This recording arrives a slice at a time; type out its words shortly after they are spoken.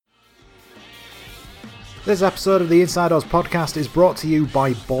This episode of the Inside Oz podcast is brought to you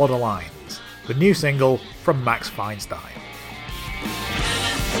by Borderlines, the new single from Max Feinstein.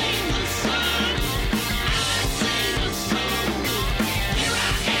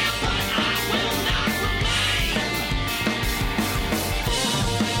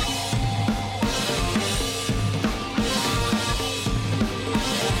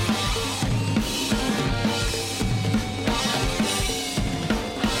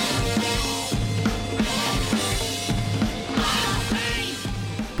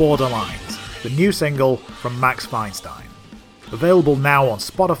 Borderlines, the new single from Max Feinstein. Available now on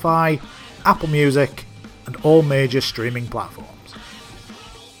Spotify, Apple Music, and all major streaming platforms.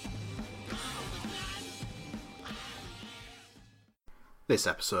 This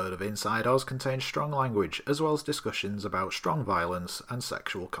episode of Inside Oz contains strong language, as well as discussions about strong violence and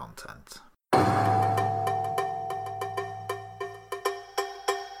sexual content.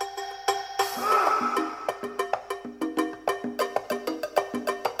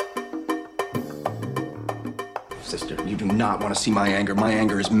 Sister, you do not want to see my anger. My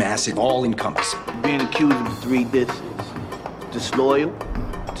anger is massive, all-encompassing. Being accused of 3 disses. Disloyal,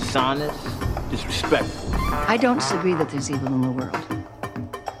 dishonest, disrespectful. I don't disagree that there's evil in the world.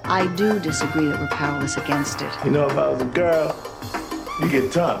 I do disagree that we're powerless against it. You know, if I was a girl, you get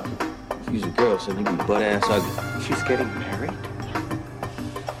tough. If he's a girl, so he can be butt-ass ugly. She's getting married?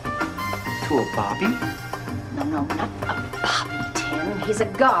 To a Bobby? No, not a Bobby, Tim. He's a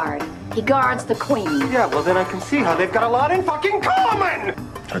guard. He guards the queen. Yeah, well then I can see how they've got a lot in fucking common!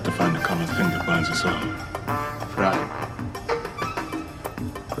 Try to find the common thing that binds us all. Pride.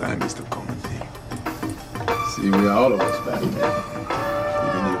 Pride is the common thing. See, we are all of us back there.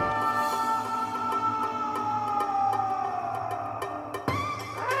 Even you.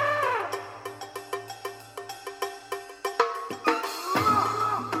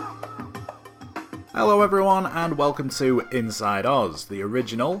 Hello everyone, and welcome to Inside Oz, the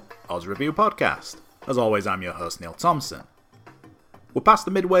original Oz Review podcast. As always, I'm your host, Neil Thompson. We're past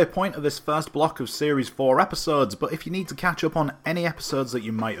the midway point of this first block of Series 4 episodes, but if you need to catch up on any episodes that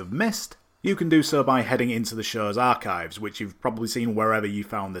you might have missed, you can do so by heading into the show's archives, which you've probably seen wherever you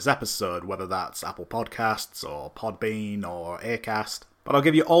found this episode, whether that's Apple Podcasts, or Podbean, or Acast, but I'll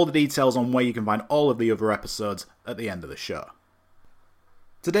give you all the details on where you can find all of the other episodes at the end of the show.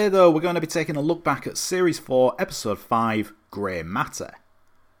 Today though, we're going to be taking a look back at Series 4, Episode 5, Grey Matter.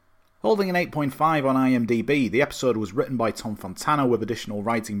 Holding an 8.5 on IMDb, the episode was written by Tom Fontana with additional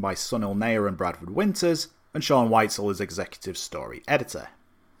writing by Sunil Nair and Bradford Winters, and Sean Weitzel as executive story editor.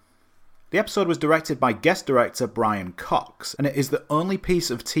 The episode was directed by guest director Brian Cox, and it is the only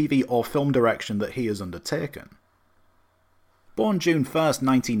piece of TV or film direction that he has undertaken. Born June 1st,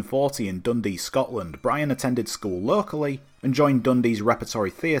 1940 in Dundee, Scotland, Brian attended school locally and joined Dundee's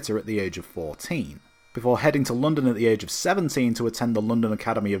Repertory Theatre at the age of 14, before heading to London at the age of 17 to attend the London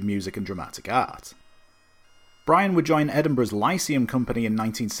Academy of Music and Dramatic Art. Brian would join Edinburgh's Lyceum Company in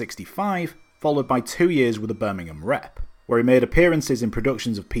 1965, followed by 2 years with the Birmingham Rep, where he made appearances in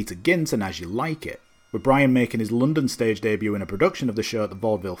productions of Peter Gynt and As You Like It, with Brian making his London stage debut in a production of the show at the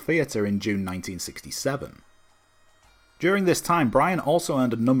Vaudeville Theatre in June 1967. During this time, Brian also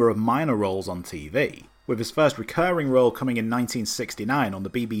earned a number of minor roles on TV, with his first recurring role coming in 1969 on the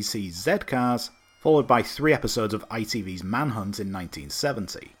BBC's Z-Cars, followed by 3 episodes of ITV's Manhunt in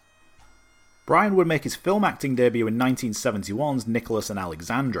 1970. Brian would make his film acting debut in 1971's Nicholas and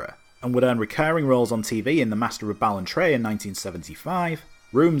Alexandra, and would earn recurring roles on TV in The Master of Ballantrae in 1975,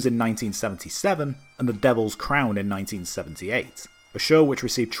 Rooms in 1977, and The Devil's Crown in 1978, a show which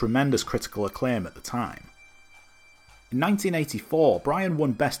received tremendous critical acclaim at the time. In 1984, Brian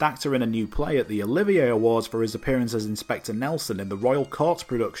won Best Actor in a New Play at the Olivier Awards for his appearance as Inspector Nelson in the Royal Courts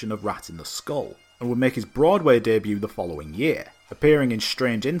production of Rat in the Skull, and would make his Broadway debut the following year, appearing in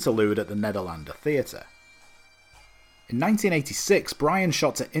Strange Interlude at the Nederlander Theatre. In 1986, Brian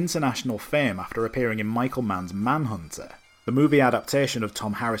shot to international fame after appearing in Michael Mann's Manhunter, the movie adaptation of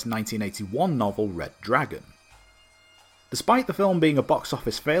Tom Harris' 1981 novel Red Dragon. Despite the film being a box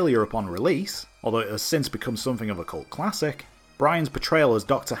office failure upon release, although it has since become something of a cult classic, Brian's portrayal as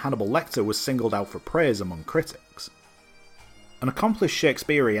Dr. Hannibal Lecter was singled out for praise among critics. An accomplished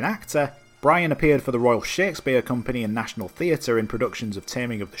Shakespearean actor, Brian appeared for the Royal Shakespeare Company and National Theatre in productions of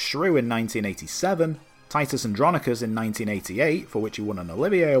Taming of the Shrew in 1987, Titus Andronicus in 1988, for which he won an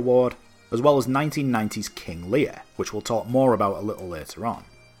Olivier Award, as well as 1990's King Lear, which we'll talk more about a little later on.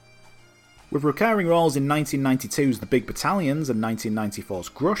 With recurring roles in 1992's The Big Battalions and 1994's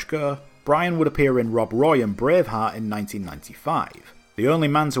Grushko, Brian would appear in Rob Roy and Braveheart in 1995, the only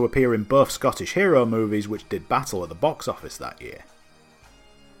man to appear in both Scottish hero movies which did battle at the box office that year.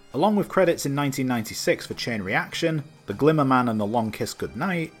 Along with credits in 1996 for Chain Reaction, The Glimmer Man and The Long Kiss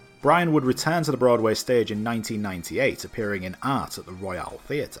Goodnight, Brian would return to the Broadway stage in 1998, appearing in Art at the Royale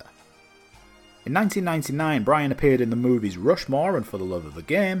Theatre. In 1999, Brian appeared in the movies Rushmore and For the Love of the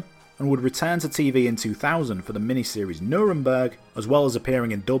Game, and would return to TV in 2000 for the miniseries Nuremberg, as well as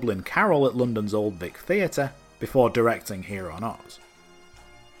appearing in Dublin Carol at London's Old Vic Theatre, before directing Here on Oz.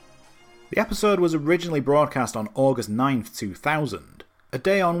 The episode was originally broadcast on August 9th, 2000, a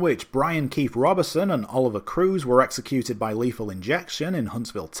day on which Brian Keith Robertson and Oliver Cruz were executed by lethal injection in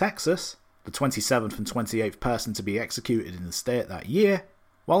Huntsville, Texas, the 27th and 28th person to be executed in the state that year,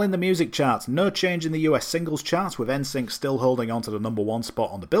 while in the music charts, no change in the US singles charts with NSYNC still holding on to the number 1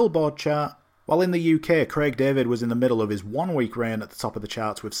 spot on the Billboard chart, while in the UK Craig David was in the middle of his 1-week reign at the top of the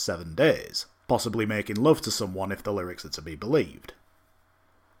charts with 7 Days, possibly making love to someone if the lyrics are to be believed.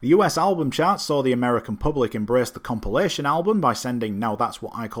 The US album chart saw the American public embrace the compilation album by sending Now That's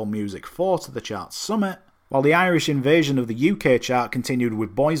What I Call Music 4 to the chart's summit, while the Irish invasion of the UK chart continued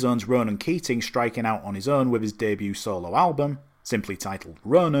with Boyzone's Ronan Keating striking out on his own with his debut solo album, simply titled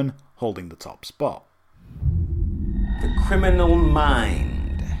Ronan, holding the top spot. The criminal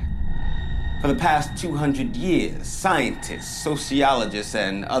mind. For the past 200 years, scientists, sociologists,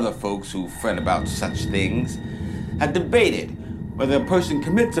 and other folks who fret about such things have debated whether a person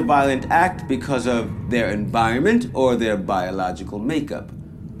commits a violent act because of their environment or their biological makeup.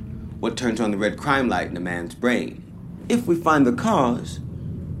 What turns on the red crime light in a man's brain? If we find the cause,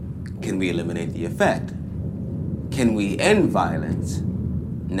 can we eliminate the effect? Can we end violence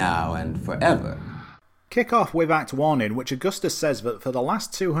now and forever? Kick off with Act 1, in which Augustus says that for the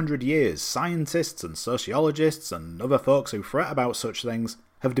last 200 years, scientists and sociologists and other folks who fret about such things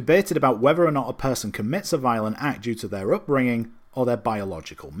have debated about whether or not a person commits a violent act due to their upbringing or their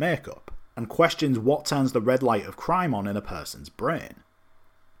biological makeup, and questions what turns the red light of crime on in a person's brain.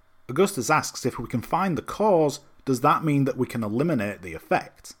 Augustus asks if we can find the cause, does that mean that we can eliminate the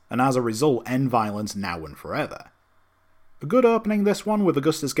effect, and as a result end violence now and forever? A good opening, this one, with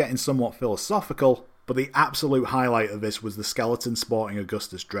Augustus getting somewhat philosophical, but the absolute highlight of this was the skeleton sporting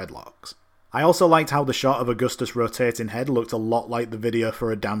Augustus dreadlocks. I also liked how the shot of Augustus' rotating head looked a lot like the video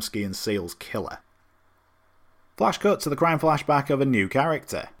for Adamski and Seal's Killer. Flash cut to the crime flashback of a new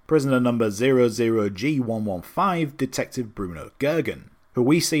character, prisoner number 00G115, Detective Bruno Gergen, who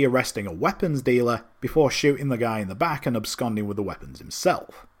we see arresting a weapons dealer before shooting the guy in the back and absconding with the weapons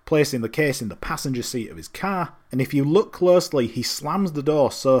himself, placing the case in the passenger seat of his car, and if you look closely he slams the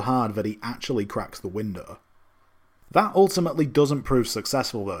door so hard that he actually cracks the window. That ultimately doesn't prove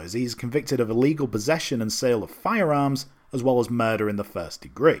successful though, as he is convicted of illegal possession and sale of firearms, as well as murder in the first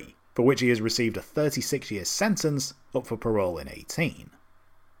degree, for which he has received a 36-year sentence, up for parole in 18.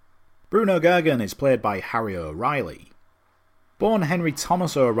 Bruno Gergen is played by Harry O'Reilly. Born Henry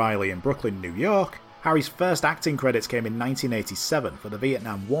Thomas O'Reilly in Brooklyn, New York, Harry's first acting credits came in 1987 for the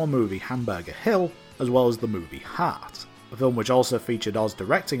Vietnam War movie Hamburger Hill, as well as the movie Heart, a film which also featured Oz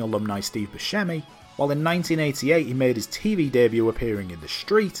directing alumni Steve Buscemi, while in 1988 he made his TV debut appearing in The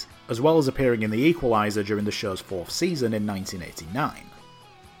Street, as well as appearing in The Equalizer during the show's 4th season in 1989.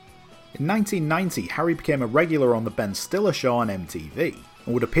 In 1990, Harry became a regular on The Ben Stiller Show on MTV,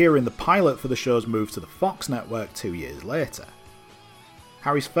 and would appear in the pilot for the show's move to the Fox network 2 years later.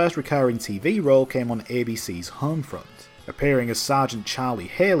 Harry's first recurring TV role came on ABC's Homefront, appearing as Sergeant Charlie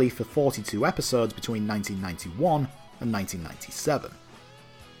Haley for 42 episodes between 1991 and 1997.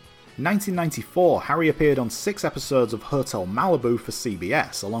 In 1994, Harry appeared on 6 episodes of Hotel Malibu for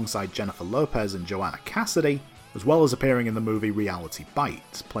CBS alongside Jennifer Lopez and Joanna Cassidy, as well as appearing in the movie Reality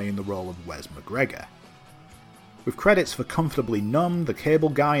Bites, playing the role of Wes McGregor. With credits for Comfortably Numb, The Cable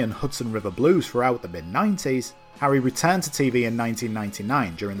Guy and Hudson River Blues throughout the mid-90s, Harry returned to TV in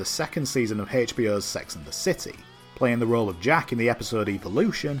 1999 during the 2nd season of HBO's Sex and the City, playing the role of Jack in the episode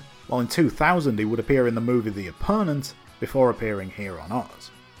Evolution, while in 2000 he would appear in the movie The Opponent, before appearing here on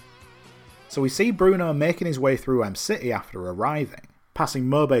Oz. So we see Bruno making his way through M-City after arriving, passing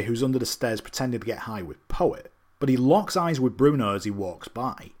Mobe who's under the stairs pretending to get high with Poet, but he locks eyes with Bruno as he walks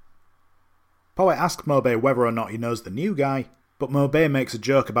by. Poet asks Mobe whether or not he knows the new guy, but Mobe makes a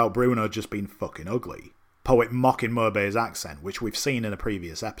joke about Bruno just being fucking ugly, Poet mocking Mobe's accent, which we've seen in a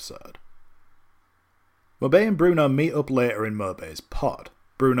previous episode. Mobe and Bruno meet up later in Mobe's pod,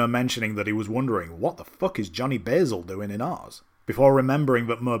 Bruno mentioning that he was wondering what the fuck is Johnny Basil doing in Oz, before remembering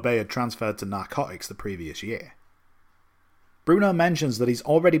that Mobe had transferred to narcotics the previous year. Bruno mentions that he's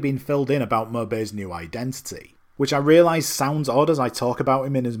already been filled in about Mobe's new identity, which I realise sounds odd as I talk about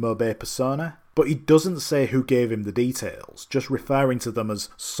him in his Mobe persona, but he doesn't say who gave him the details, just referring to them as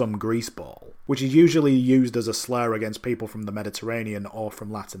some greaseball, which is usually used as a slur against people from the Mediterranean or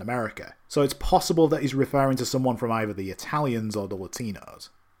from Latin America, so it's possible that he's referring to someone from either the Italians or the Latinos.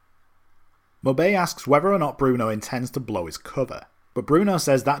 Maubé asks whether or not Bruno intends to blow his cover, but Bruno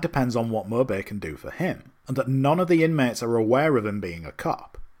says that depends on what Maubé can do for him, and that none of the inmates are aware of him being a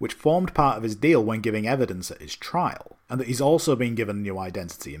cop, which formed part of his deal when giving evidence at his trial, and that he's also been given a new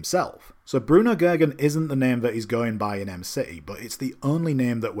identity himself. So Bruno Gergen isn't the name that he's going by in M-City, but it's the only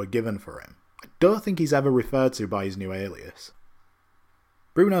name that we're given for him. I don't think he's ever referred to by his new alias.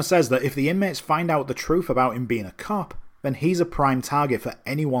 Bruno says that if the inmates find out the truth about him being a cop, then he's a prime target for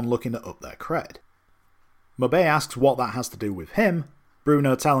anyone looking to up their cred. Maubé asks what that has to do with him,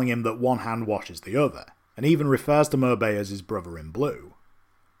 Bruno telling him that one hand washes the other, and even refers to Maubé as his brother in blue.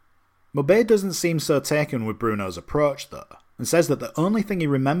 Maubé doesn't seem so taken with Bruno's approach though, and says that the only thing he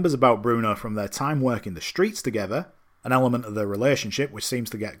remembers about Bruno from their time working the streets together, an element of their relationship which seems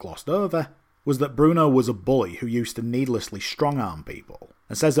to get glossed over, was that Bruno was a bully who used to needlessly strong-arm people,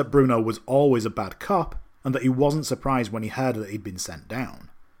 and says that Bruno was always a bad cop, and that he wasn't surprised when he heard that he'd been sent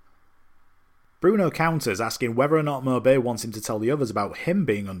down. Bruno counters, asking whether or not Maubé wants him to tell the others about him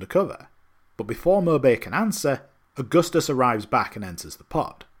being undercover, but before Maubé can answer, Augustus arrives back and enters the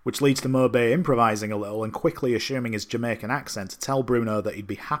pod, which leads to Maubé improvising a little and quickly assuming his Jamaican accent to tell Bruno that he'd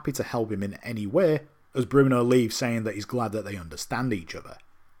be happy to help him in any way, as Bruno leaves saying that he's glad that they understand each other.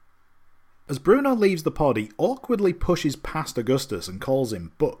 As Bruno leaves the pod, he awkwardly pushes past Augustus and calls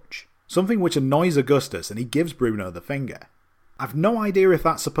him Butch, something which annoys Augustus, and he gives Bruno the finger. I've no idea if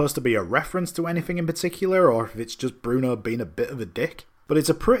that's supposed to be a reference to anything in particular, or if it's just Bruno being a bit of a dick, but it's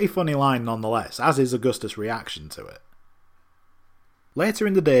a pretty funny line nonetheless, as is Augustus' reaction to it. Later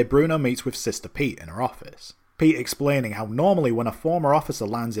in the day, Bruno meets with Sister Pete in her office, Pete explaining how normally when a former officer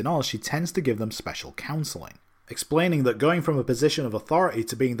lands in Oz, she tends to give them special counselling, explaining that going from a position of authority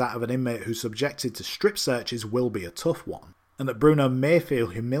to being that of an inmate who's subjected to strip searches will be a tough one, and that Bruno may feel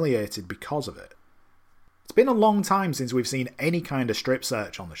humiliated because of it. It's been a long time since we've seen any kind of strip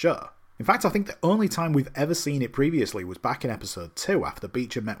search on the show. In fact, I think the only time we've ever seen it previously was back in episode 2 after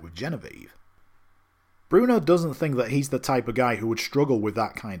Beecher met with Genevieve. Bruno doesn't think that he's the type of guy who would struggle with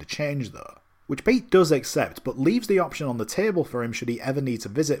that kind of change though, which Pete does accept but leaves the option on the table for him should he ever need to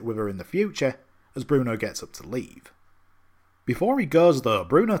visit with her in the future, as Bruno gets up to leave. Before he goes though,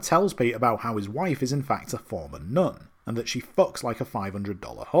 Bruno tells Pete about how his wife is in fact a former nun, and that she fucks like a $500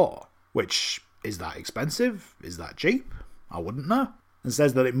 whore, which, is that expensive? Is that cheap? I wouldn't know, and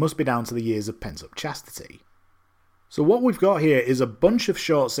says that it must be down to the years of pent-up chastity. So what we've got here is a bunch of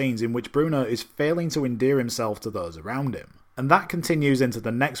short scenes in which Bruno is failing to endear himself to those around him, and that continues into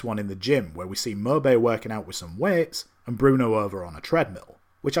the next one in the gym where we see Maubé working out with some weights and Bruno over on a treadmill,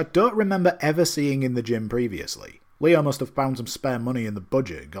 which I don't remember ever seeing in the gym previously. Leo must have found some spare money in the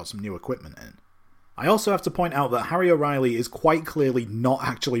budget and got some new equipment in. I also have to point out that Harry O'Reilly is quite clearly not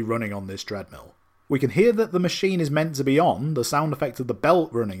actually running on this treadmill. We can hear that the machine is meant to be on, the sound effect of the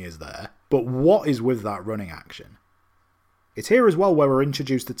belt running is there, but what is with that running action? It's here as well where we're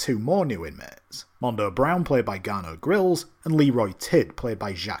introduced to two more new inmates, Mondo Brown played by Garno Grills, and Leroy Tidd played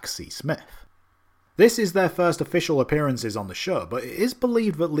by Jacques C. Smith. This is their first official appearances on the show, but it is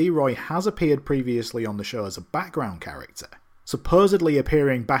believed that Leroy has appeared previously on the show as a background character, supposedly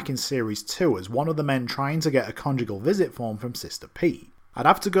appearing back in Series 2 as one of the men trying to get a conjugal visit form from Sister Pete. I'd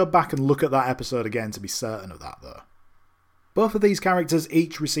have to go back and look at that episode again to be certain of that though. Both of these characters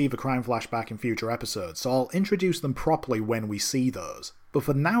each receive a crime flashback in future episodes, so I'll introduce them properly when we see those, but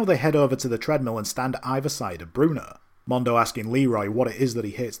for now they head over to the treadmill and stand at either side of Bruno, Mondo asking Leroy what it is that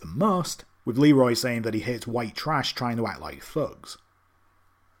he hates the most, with Leroy saying that he hates white trash trying to act like thugs.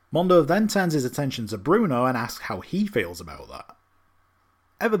 Mondo then turns his attention to Bruno and asks how he feels about that.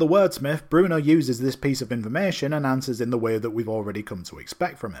 Ever the wordsmith, Bruno uses this piece of information and answers in the way that we've already come to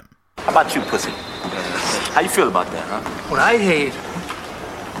expect from him. How about you, pussy? How you feel about that, huh? What I hate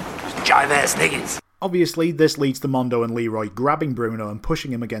is jive-ass niggas. Obviously, this leads to Mondo and Leroy grabbing Bruno and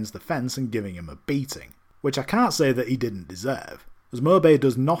pushing him against the fence and giving him a beating, which I can't say that he didn't deserve, as Maubé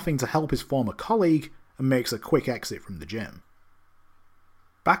does nothing to help his former colleague and makes a quick exit from the gym.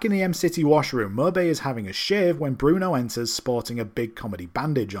 Back in the M-City washroom, Maubé is having a shave when Bruno enters sporting a big comedy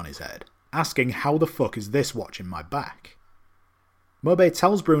bandage on his head, asking how the fuck is this watching my back? Maubé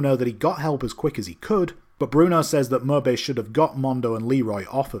tells Bruno that he got help as quick as he could, but Bruno says that Maubé should have got Mondo and Leroy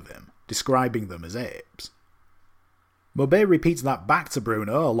off of him, describing them as apes. Maubé repeats that back to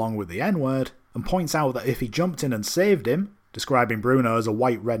Bruno along with the N-word, and points out that if he jumped in and saved him, describing Bruno as a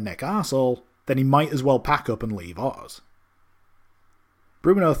white redneck arsehole, then he might as well pack up and leave Oz.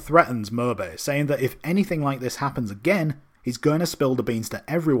 Bruno threatens Mobay, saying that if anything like this happens again, he's going to spill the beans to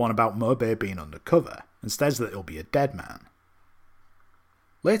everyone about Mobay being undercover, and says that he'll be a dead man.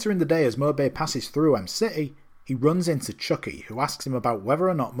 Later in the day, as Mobay passes through M-City, he runs into Chucky, who asks him about whether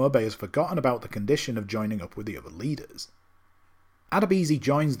or not Mobay has forgotten about the condition of joining up with the other leaders. Adebisi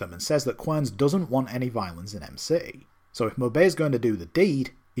joins them and says that Querns doesn't want any violence in M-City, so if Mobay is going to do the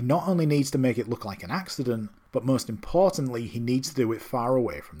deed, he not only needs to make it look like an accident, but most importantly, he needs to do it far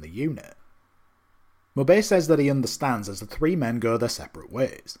away from the unit. Mobay says that he understands as the three men go their separate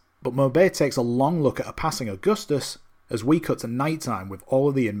ways, but Mobay takes a long look at a passing Augustus as we cut to nighttime with all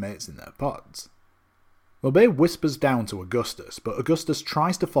of the inmates in their pods. Mobay whispers down to Augustus, but Augustus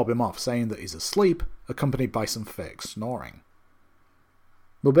tries to fob him off, saying that he's asleep, accompanied by some fake snoring.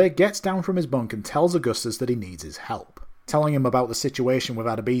 Mobay gets down from his bunk and tells Augustus that he needs his help, telling him about the situation with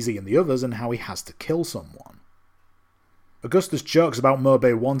Adebisi and the others and how he has to kill someone. Augustus jokes about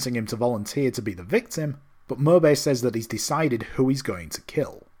Mobay wanting him to volunteer to be the victim, but Mobay says that he's decided who he's going to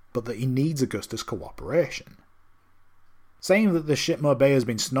kill, but that he needs Augustus' cooperation. Saying that the shit Mobay has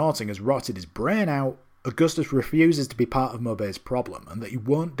been snorting has rotted his brain out, Augustus refuses to be part of Mobay's problem and that he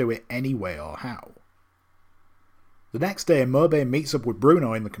won't do it any way or how. The next day, Mobay meets up with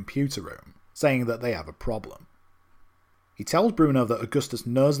Bruno in the computer room, saying that they have a problem. He tells Bruno that Augustus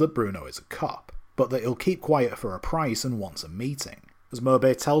knows that Bruno is a cop, but that he'll keep quiet for a price and wants a meeting, as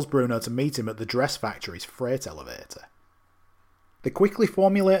Mobay tells Bruno to meet him at the dress factory's freight elevator. They quickly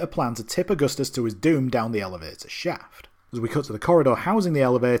formulate a plan to tip Augustus to his doom down the elevator shaft, as we cut to the corridor housing the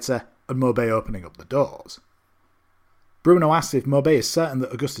elevator and Mobay opening up the doors. Bruno asks if Mobay is certain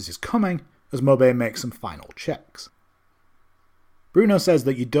that Augustus is coming, as Mobay makes some final checks. Bruno says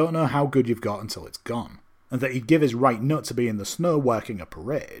that you don't know how good you've got until it's gone, and that he'd give his right nut to be in the snow working a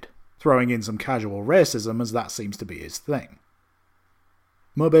parade, throwing in some casual racism as that seems to be his thing.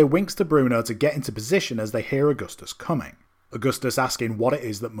 Mobay winks to Bruno to get into position as they hear Augustus coming, Augustus asking what it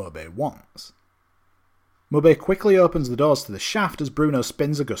is that Mobay wants. Mobay quickly opens the doors to the shaft as Bruno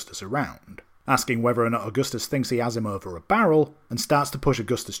spins Augustus around, asking whether or not Augustus thinks he has him over a barrel, and starts to push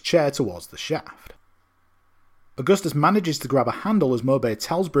Augustus' chair towards the shaft. Augustus manages to grab a handle as Mobay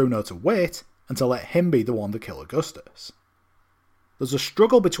tells Bruno to wait and to let him be the one to kill Augustus. There's a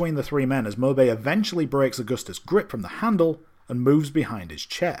struggle between the three men as Mobay eventually breaks Augustus' grip from the handle and moves behind his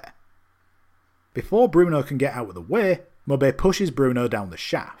chair. Before Bruno can get out of the way, Mobay pushes Bruno down the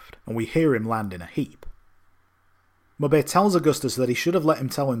shaft, and we hear him land in a heap. Mobay tells Augustus that he should have let him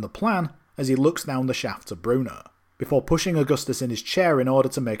tell him the plan as he looks down the shaft to Bruno, before pushing Augustus in his chair in order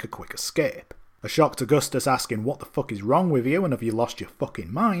to make a quick escape. A shocked Augustus asking what the fuck is wrong with you and have you lost your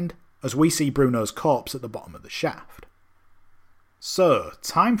fucking mind, as we see Bruno's corpse at the bottom of the shaft. So,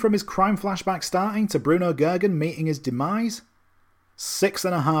 time from his crime flashback starting to Bruno Gergen meeting his demise?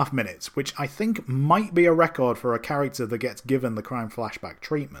 6.5 minutes, which I think might be a record for a character that gets given the crime flashback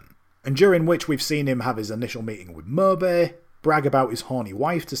treatment, and during which we've seen him have his initial meeting with Mobay, brag about his horny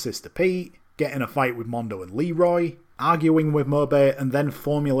wife to Sister Pete, get in a fight with Mondo and Leroy, arguing with Mobay, and then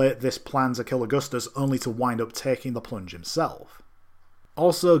formulate this plan to kill Augustus only to wind up taking the plunge himself.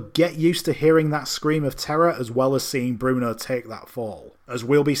 Also, get used to hearing that scream of terror as well as seeing Bruno take that fall, as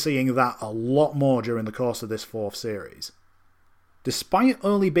we'll be seeing that a lot more during the course of this 4th series. Despite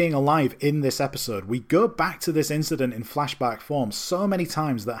only being alive in this episode, we go back to this incident in flashback form so many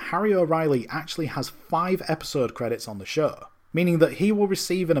times that Harry O'Reilly actually has 5 episode credits on the show, meaning that he will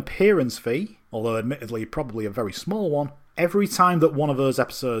receive an appearance fee, although admittedly probably a very small one, every time that one of those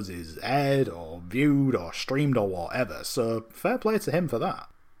episodes is aired or viewed or streamed or whatever, so fair play to him for that.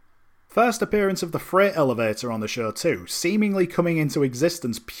 First appearance of the freight elevator on the show too, seemingly coming into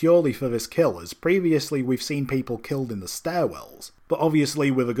existence purely for this kill, as previously we've seen people killed in the stairwells, but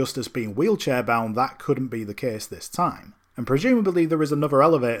obviously with Augustus being wheelchair bound that couldn't be the case this time, and presumably there is another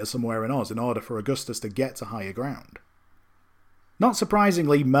elevator somewhere in Oz in order for Augustus to get to higher ground. Not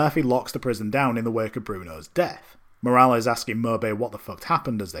surprisingly, Murphy locks the prison down in the wake of Bruno's death, Morales asking Mobay what the fuck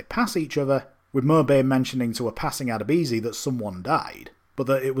happened as they pass each other, with Mobay mentioning to a passing Adebisi that someone died, but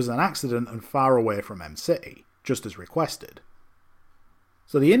that it was an accident and far away from M-City, just as requested.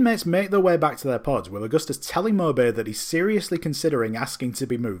 So the inmates make their way back to their pods, with Augustus telling Mobay that he's seriously considering asking to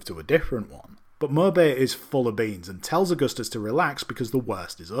be moved to a different one, but Mobay is full of beans and tells Augustus to relax because the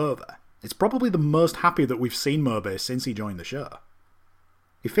worst is over. It's probably the most happy that we've seen Mobay since he joined the show.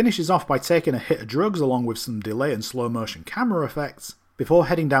 He finishes off by taking a hit of drugs along with some delay and slow motion camera effects, before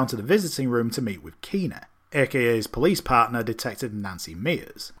heading down to the visiting room to meet with Kina, aka his police partner, Detective Nancy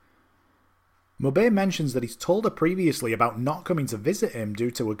Mears. Mobay mentions that he's told her previously about not coming to visit him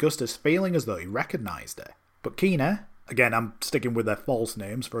due to Augustus feeling as though he recognised her, but Kina, again I'm sticking with their false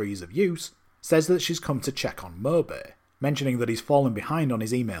names for ease of use, says that she's come to check on Mobay, mentioning that he's fallen behind on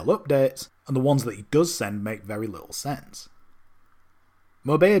his email updates, and the ones that he does send make very little sense.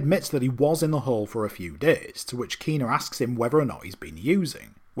 Mobay admits that he was in the hole for a few days, to which Keener asks him whether or not he's been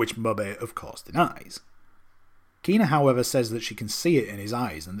using, which Mobay of course denies. Keener, however, says that she can see it in his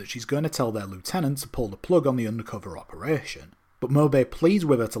eyes and that she's going to tell their lieutenant to pull the plug on the undercover operation, but Mobay pleads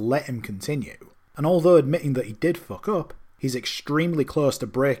with her to let him continue, and although admitting that he did fuck up, he's extremely close to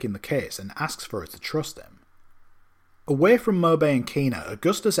breaking the case and asks for her to trust him. Away from Mobay and Keener,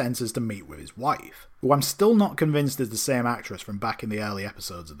 Augustus enters to meet with his wife, who I'm still not convinced is the same actress from back in the early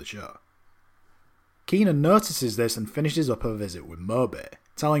episodes of the show. Keener notices this and finishes up her visit with Mobay,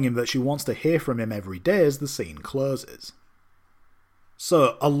 telling him that she wants to hear from him every day as the scene closes.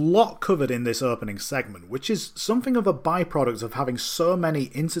 So, a lot covered in this opening segment, which is something of a byproduct of having so many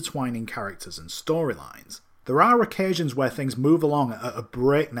intertwining characters and storylines. There are occasions where things move along at a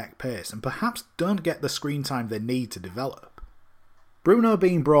breakneck pace and perhaps don't get the screen time they need to develop. Bruno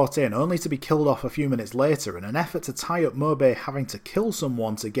being brought in only to be killed off a few minutes later in an effort to tie up Mobay having to kill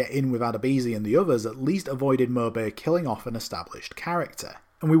someone to get in with Adebisi and the others at least avoided Mobay killing off an established character.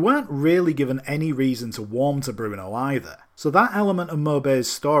 And we weren't really given any reason to warm to Bruno either, so that element of Mobay's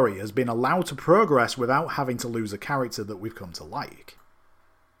story has been allowed to progress without having to lose a character that we've come to like.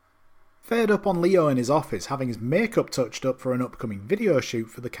 Fade up on Leo in his office having his makeup touched up for an upcoming video shoot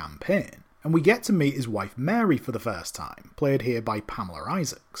for the campaign, and we get to meet his wife Mary for the first time, played here by Pamela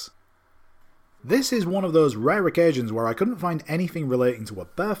Isaacs. This is one of those rare occasions where I couldn't find anything relating to a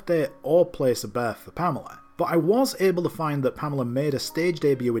birthday or place of birth for Pamela, but I was able to find that Pamela made a stage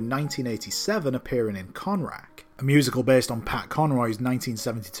debut in 1987 appearing in Conrack, a musical based on Pat Conroy's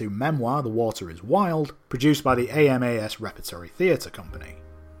 1972 memoir The Water is Wild, produced by the AMAS Repertory Theatre Company.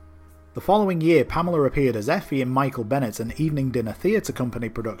 The following year, Pamela appeared as Effie in Michael Bennett's An Evening Dinner Theatre Company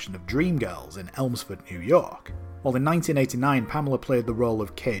production of Dreamgirls in Elmsford, New York, while in 1989 Pamela played the role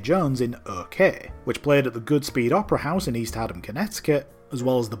of Kay Jones in OK, which played at the Goodspeed Opera House in East Haddam, Connecticut, as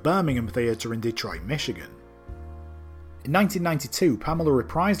well as the Birmingham Theatre in Detroit, Michigan. In 1992, Pamela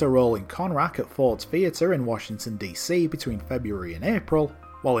reprised her role in Conrack at Ford's Theatre in Washington, D.C. between February and April,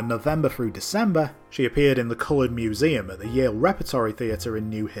 while in November through December, she appeared in the Colored Museum at the Yale Repertory Theatre in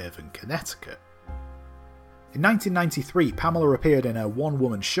New Haven, Connecticut. In 1993, Pamela appeared in her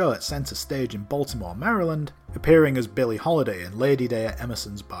one-woman show at Center Stage in Baltimore, Maryland, appearing as Billie Holiday in Lady Day at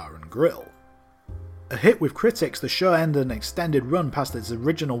Emerson's Bar and Grill. A hit with critics, the show ended an extended run past its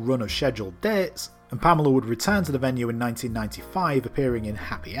original run of scheduled dates, and Pamela would return to the venue in 1995, appearing in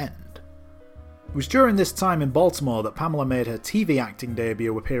Happy End. It was during this time in Baltimore that Pamela made her TV acting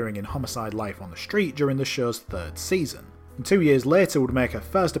debut, appearing in Homicide: Life on the Street during the show's third season, and 2 years later would make her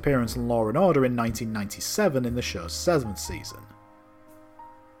first appearance in Law & Order in 1997 in the show's 7th season.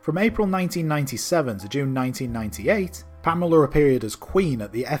 From April 1997 to June 1998, Pamela appeared as Queen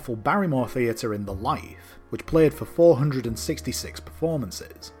at the Ethel Barrymore Theatre in The Life, which played for 466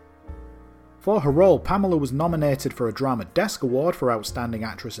 performances. For her role, Pamela was nominated for a Drama Desk Award for Outstanding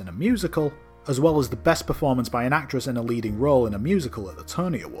Actress in a Musical, as well as the Best Performance by an Actress in a Leading Role in a Musical at the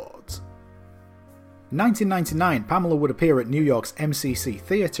Tony Awards. In 1999, Pamela would appear at New York's MCC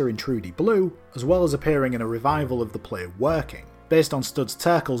Theatre in Trudy Blue, as well as appearing in a revival of the play Working, based on Studs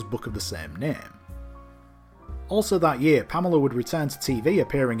Terkel's book of the same name. Also that year, Pamela would return to TV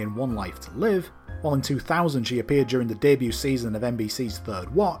appearing in One Life to Live, while in 2000 she appeared during the debut season of NBC's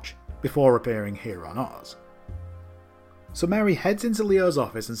Third Watch, before appearing here on Oz. So Mary heads into Leo's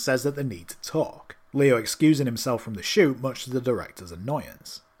office and says that they need to talk, Leo excusing himself from the shoot much to the director's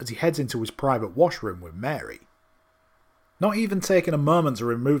annoyance, as he heads into his private washroom with Mary. Not even taking a moment to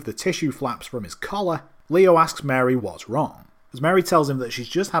remove the tissue flaps from his collar, Leo asks Mary what's wrong, as Mary tells him that she's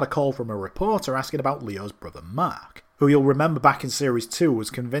just had a call from a reporter asking about Leo's brother Mark, who you'll remember back in Series 2 was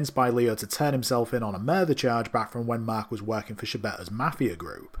convinced by Leo to turn himself in on a murder charge back from when Mark was working for Sciabetta's mafia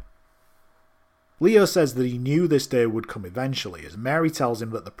group. Leo says that he knew this day would come eventually, as Mary tells him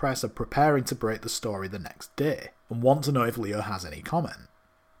that the press are preparing to break the story the next day, and want to know if Leo has any comment.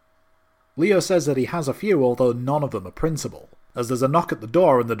 Leo says that he has a few, although none of them are printable, as there's a knock at the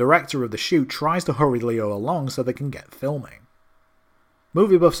door and the director of the shoot tries to hurry Leo along so they can get filming.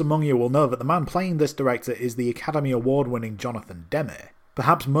 Movie buffs among you will know that the man playing this director is the Academy Award-winning Jonathan Demme,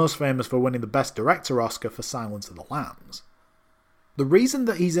 perhaps most famous for winning the Best Director Oscar for Silence of the Lambs. The reason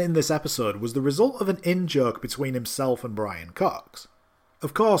that he's in this episode was the result of an in-joke between himself and Brian Cox.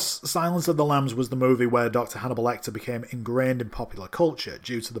 Of course, Silence of the Lambs was the movie where Dr. Hannibal Lecter became ingrained in popular culture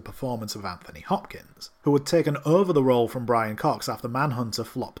due to the performance of Anthony Hopkins, who had taken over the role from Brian Cox after Manhunter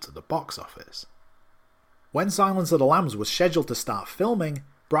flopped at the box office. When Silence of the Lambs was scheduled to start filming,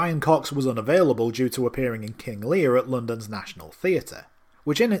 Brian Cox was unavailable due to appearing in King Lear at London's National Theatre,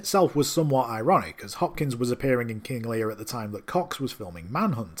 which in itself was somewhat ironic, as Hopkins was appearing in King Lear at the time that Cox was filming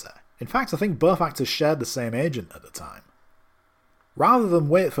Manhunter. In fact, I think both actors shared the same agent at the time. Rather than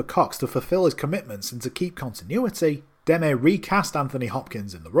wait for Cox to fulfill his commitments and to keep continuity, Demme recast Anthony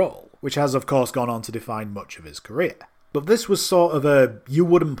Hopkins in the role, which has of course gone on to define much of his career. But this was sort of a, you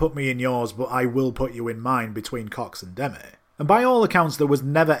wouldn't put me in yours, but I will put you in mine between Cox and Demme. And by all accounts, there was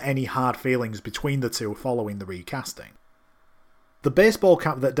never any hard feelings between the two following the recasting. The baseball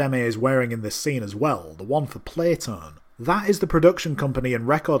cap that Demme is wearing in this scene as well, the one for Playtone, that is the production company and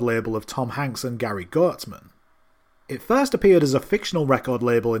record label of Tom Hanks and Gary Goetzman. It first appeared as a fictional record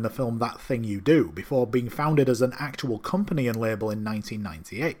label in the film That Thing You Do, before being founded as an actual company and label in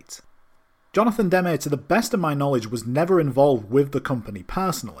 1998. Jonathan Demme, to the best of my knowledge, was never involved with the company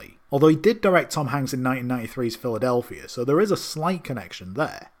personally, although he did direct Tom Hanks in 1993's Philadelphia, so there is a slight connection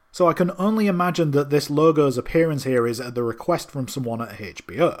there. So I can only imagine that this logo's appearance here is at the request from someone at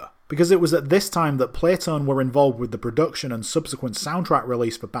HBO, because it was at this time that Playtone were involved with the production and subsequent soundtrack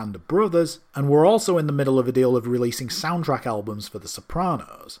release for Band of Brothers, and were also in the middle of a deal of releasing soundtrack albums for The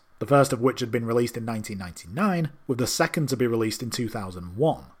Sopranos, the first of which had been released in 1999, with the second to be released in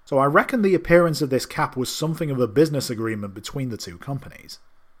 2001. So I reckon the appearance of this cap was something of a business agreement between the two companies.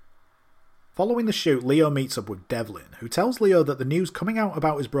 Following the shoot, Leo meets up with Devlin, who tells Leo that the news coming out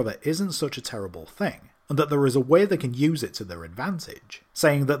about his brother isn't such a terrible thing, and that there is a way they can use it to their advantage,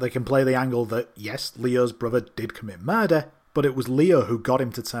 saying that they can play the angle that, yes, Leo's brother did commit murder, but it was Leo who got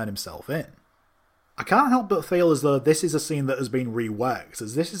him to turn himself in. I can't help but feel as though this is a scene that has been reworked,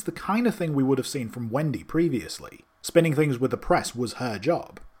 as this is the kind of thing we would have seen from Wendy previously. Spinning things with the press was her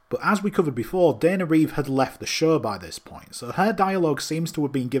job. But as we covered before, Dana Reeve had left the show by this point, so her dialogue seems to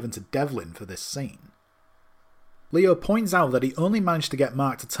have been given to Devlin for this scene. Leo points out that he only managed to get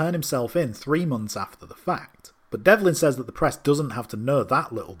Mark to turn himself in 3 months after the fact, but Devlin says that the press doesn't have to know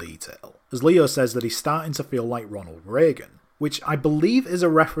that little detail, as Leo says that he's starting to feel like Ronald Reagan, which I believe is a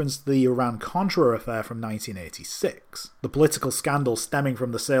reference to the Iran-Contra affair from 1986, the political scandal stemming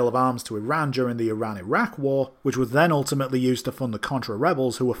from the sale of arms to Iran during the Iran-Iraq War, which was then ultimately used to fund the Contra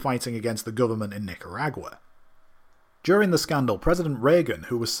rebels who were fighting against the government in Nicaragua. During the scandal, President Reagan,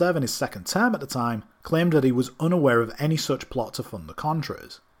 who was serving his second term at the time, claimed that he was unaware of any such plot to fund the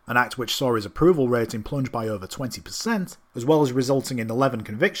Contras, an act which saw his approval rating plunge by over 20%, as well as resulting in 11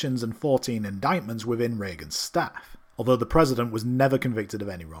 convictions and 14 indictments within Reagan's staff, although the president was never convicted of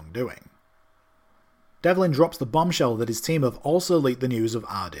any wrongdoing. Devlin drops the bombshell that his team have also leaked the news of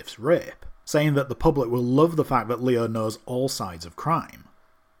Ardif's rape, saying that the public will love the fact that Leo knows all sides of crime.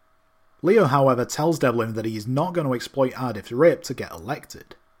 Leo, however, tells Devlin that he is not going to exploit Ardif's rape to get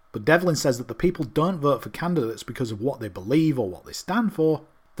elected, but Devlin says that the people don't vote for candidates because of what they believe or what they stand for,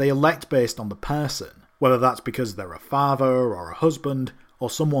 they elect based on the person, whether that's because they're a father or a husband or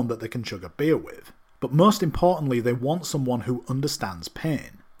someone that they can chug a beer with. But most importantly, they want someone who understands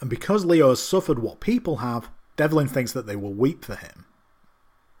pain, and because Leo has suffered what people have, Devlin thinks that they will weep for him.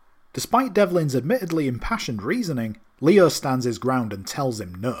 Despite Devlin's admittedly impassioned reasoning, Leo stands his ground and tells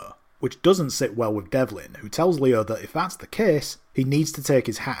him no, which doesn't sit well with Devlin, who tells Leo that if that's the case, he needs to take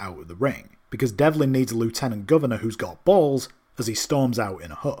his hat out of the ring, because Devlin needs a lieutenant governor who's got balls, as he storms out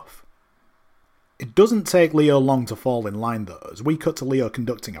in a huff. It doesn't take Leo long to fall in line though, as we cut to Leo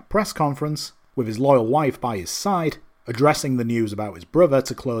conducting a press conference, with his loyal wife by his side, addressing the news about his brother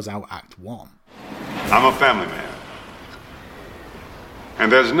to close out Act 1. I'm a family man. And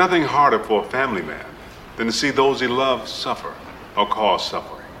there's nothing harder for a family man than to see those he loves suffer or cause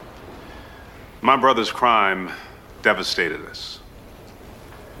suffering. My brother's crime devastated us.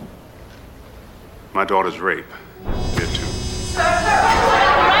 My daughter's rape did too.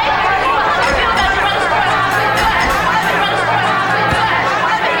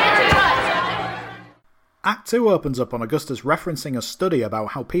 Act 2 opens up on Augustus referencing a study about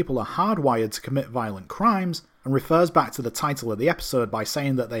how people are hardwired to commit violent crimes, and refers back to the title of the episode by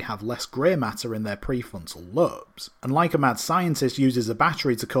saying that they have less grey matter in their prefrontal lobes, and like a mad scientist uses a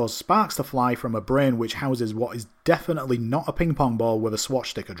battery to cause sparks to fly from a brain which houses what is definitely not a ping pong ball with a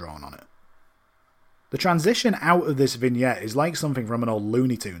swatch sticker drawn on it. The transition out of this vignette is like something from an old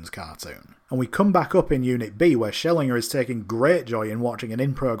Looney Tunes cartoon, and we come back up in Unit B where Schillinger is taking great joy in watching an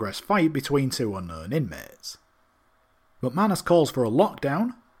in-progress fight between two unknown inmates. McManus calls for a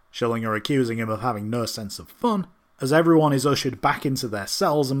lockdown, Schillinger accusing him of having no sense of fun, as everyone is ushered back into their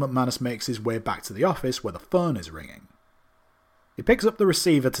cells and McManus makes his way back to the office where the phone is ringing. He picks up the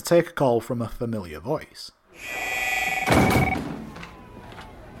receiver to take a call from a familiar voice.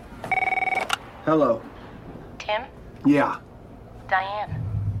 Hello. Tim? Yeah. Diane.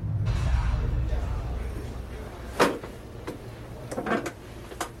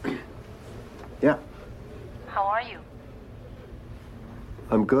 Yeah. How are you?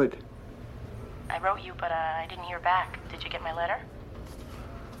 I'm good. I wrote you, but I didn't hear back. Did you get my letter?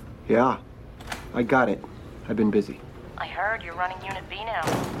 Yeah. I got it. I've been busy. I heard you're running Unit B now.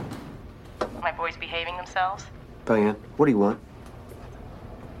 My boys behaving themselves? Diane, what do you want?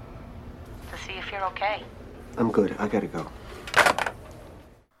 To see if you're okay. I'm good. I gotta go.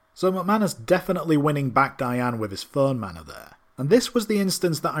 So McManus definitely winning back Diane with his phone manner there. And this was the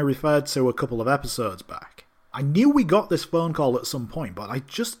instance that I referred to a couple of episodes back. I knew we got this phone call at some point, but I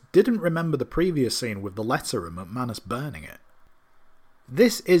just didn't remember the previous scene with the letter and McManus burning it.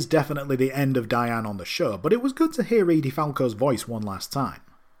 This is definitely the end of Diane on the show, but it was good to hear Edie Falco's voice one last time.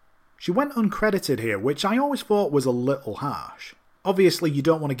 She went uncredited here, which I always thought was a little harsh. Obviously you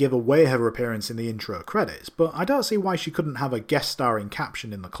don't want to give away her appearance in the intro credits, but I don't see why she couldn't have a guest starring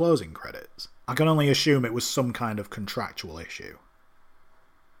caption in the closing credits. I can only assume it was some kind of contractual issue.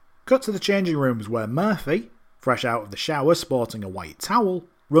 Cut to the changing rooms where Murphy, fresh out of the shower sporting a white towel,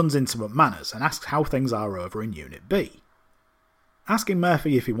 runs into McManus and asks how things are over in Unit B. Asking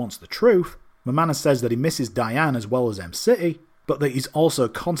Murphy if he wants the truth, McManus says that he misses Diane as well as M-City, but that he's also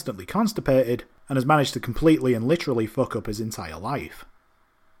constantly constipated and has managed to completely and literally fuck up his entire life.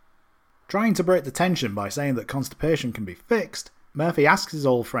 Trying to break the tension by saying that constipation can be fixed, Murphy asks his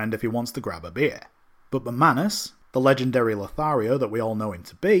old friend if he wants to grab a beer, but McManus, the legendary Lothario that we all know him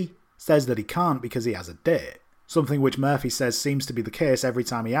to be, says that he can't because he has a date, something which Murphy says seems to be the case every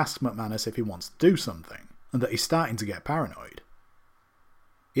time he asks McManus if he wants to do something, and that he's starting to get paranoid.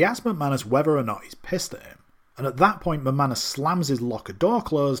 He asks McManus whether or not he's pissed at him, and at that point McManus slams his locker door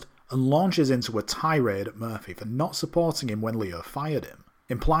closed and launches into a tirade at Murphy for not supporting him when Leo fired him,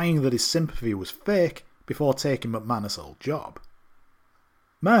 implying that his sympathy was fake before taking McManus' old job.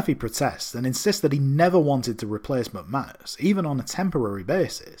 Murphy protests and insists that he never wanted to replace McManus, even on a temporary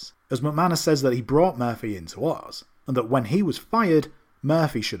basis, as McManus says that he brought Murphy into Oz, and that when he was fired,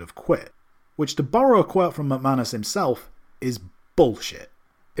 Murphy should have quit, which, to borrow a quote from McManus himself, is bullshit.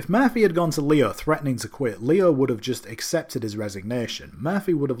 If Murphy had gone to Leo threatening to quit, Leo would have just accepted his resignation.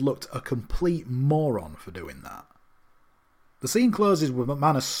 Murphy would have looked a complete moron for doing that. The scene closes with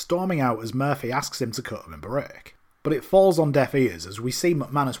McManus storming out as Murphy asks him to cut him a break, but it falls on deaf ears as we see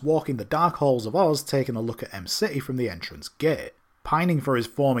McManus walking the dark halls of Oz taking a look at M-City from the entrance gate, pining for his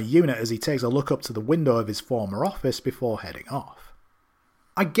former unit as he takes a look up to the window of his former office before heading off.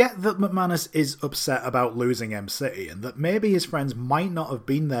 I get that McManus is upset about losing M-City and that maybe his friends might not have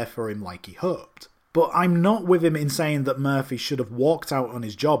been there for him like he hoped, but I'm not with him in saying that Murphy should have walked out on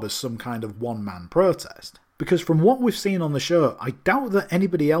his job as some kind of one-man protest, because from what we've seen on the show, I doubt that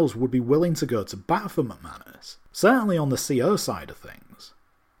anybody else would be willing to go to bat for McManus, certainly on the CO side of things.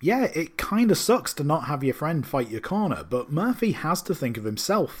 Yeah, it kinda sucks to not have your friend fight your corner, but Murphy has to think of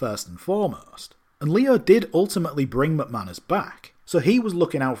himself first and foremost, and Leo did ultimately bring McManus back, so he was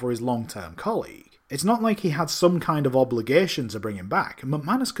looking out for his long-term colleague. It's not like he had some kind of obligation to bring him back, and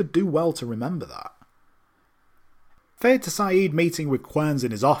McManus could do well to remember that. Fade to Saeed meeting with Querns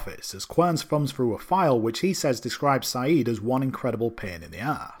in his office, as Querns thumbs through a file which he says describes Saeed as one incredible pain in the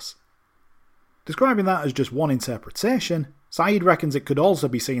arse. Describing that as just one interpretation, Saeed reckons it could also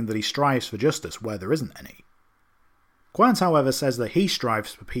be seen that he strives for justice where there isn't any. Querns, however, says that he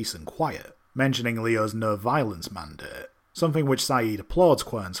strives for peace and quiet, mentioning Leo's no-violence mandate, something which Saeed applauds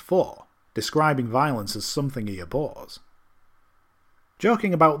Querns for, describing violence as something he abhors.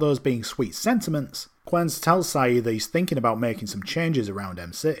 Joking about those being sweet sentiments, Querns tells Saeed that he's thinking about making some changes around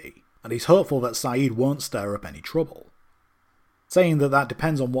M-City, and he's hopeful that Saeed won't stir up any trouble. Saying that that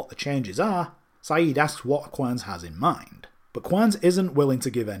depends on what the changes are, Saeed asks what Querns has in mind, but Querns isn't willing to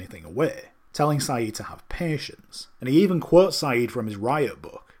give anything away, telling Saeed to have patience, and he even quotes Saeed from his Riot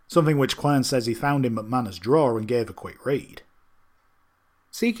book, something which Querns says he found in McManus' drawer and gave a quick read.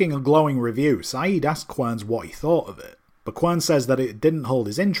 Seeking a glowing review, Saeed asked Querns what he thought of it, but Querns says that it didn't hold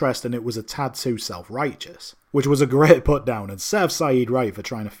his interest and it was a tad too self-righteous, which was a great put-down and served Saeed right for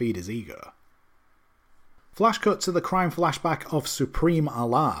trying to feed his ego. Flash cut to the crime flashback of Supreme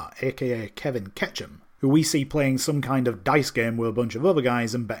Allah, aka Kevin Ketchum, who we see playing some kind of dice game with a bunch of other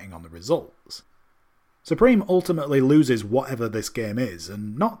guys and betting on the results. Supreme ultimately loses whatever this game is,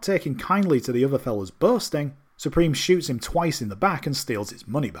 and not taking kindly to the other fella's boasting, Supreme shoots him twice in the back and steals his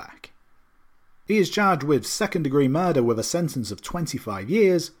money back. He is charged with second-degree murder with a sentence of 25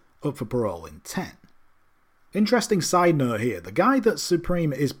 years, up for parole in 10. Interesting side note here, the guy that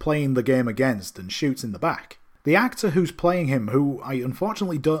Supreme is playing the game against and shoots in the back, the actor who's playing him, who I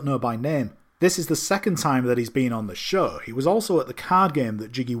unfortunately don't know by name, This is the second time that he's been on the show. He was also at the card game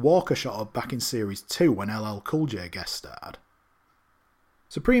that Jiggy Walker shot up back in Series 2 when LL Cool J guest starred.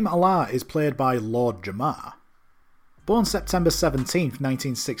 Supreme Allah is played by Lord Jamar. Born September 17,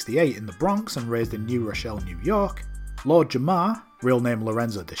 1968 in the Bronx and raised in New Rochelle, New York, Lord Jamar, real name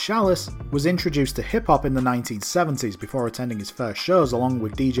Lorenzo De Chalis, was introduced to hip-hop in the 1970s before attending his first shows along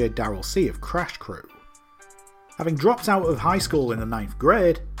with DJ Daryl C of Crash Crew. Having dropped out of high school in the 9th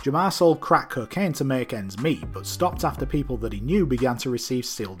grade, Jamar sold crack cocaine to make ends meet, but stopped after people that he knew began to receive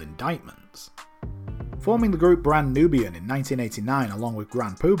sealed indictments. Forming the group Brand Nubian in 1989 along with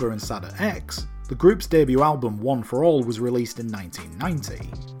Grand Puba and Sada X, the group's debut album One for All was released in 1990.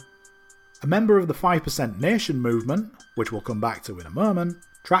 A member of the 5% Nation movement, which we'll come back to in a moment,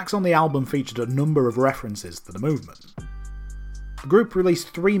 tracks on the album featured a number of references to the movement. The group released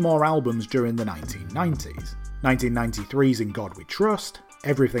 3 more albums during the 1990s, 1993's In God We Trust,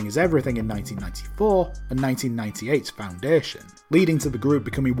 Everything Is Everything in 1994, and 1998's Foundation, leading to the group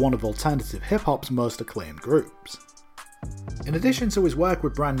becoming one of alternative hip-hop's most acclaimed groups. In addition to his work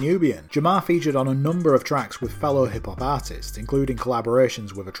with Brand Nubian, Jamar featured on a number of tracks with fellow hip-hop artists, including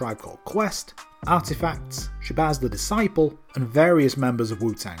collaborations with A Tribe Called Quest, Artifacts, Shabazz the Disciple, and various members of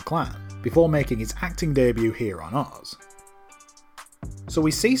Wu-Tang Clan, before making his acting debut here on Oz. So we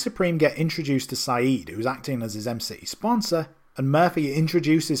see Supreme get introduced to Saeed, who's acting as his M-City sponsor, and Murphy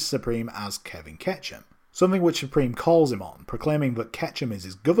introduces Supreme as Kevin Ketchum, something which Supreme calls him on, proclaiming that Ketchum is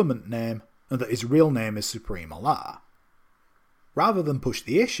his government name and that his real name is Supreme Allah. Rather than push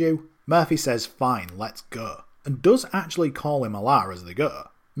the issue, Murphy says fine, let's go, and does actually call him Allah as they go.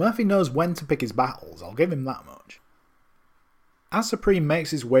 Murphy knows when to pick his battles, I'll give him that much. As Supreme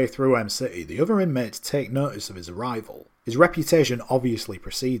makes his way through M-City, the other inmates take notice of his arrival. His reputation obviously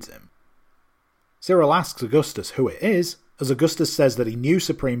precedes him. Cyril asks Augustus who it is, as Augustus says that he knew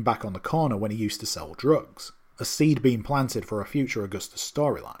Supreme back on the corner when he used to sell drugs, a seed being planted for a future Augustus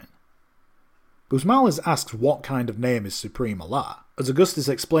storyline. Guzmales asks what kind of name is Supreme Allah, as Augustus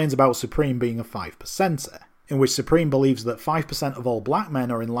explains about Supreme being a 5%er, in which Supreme believes that 5% of all black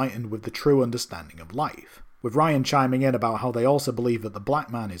men are enlightened with the true understanding of life, with Ryan chiming in about how they also believe that the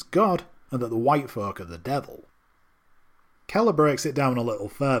black man is God and that the white folk are the devil. Keller breaks it down a little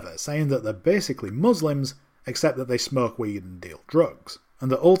further, saying that they're basically Muslims, except that they smoke weed and deal drugs, and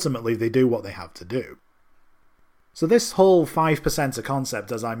that ultimately they do what they have to do. So this whole 5%er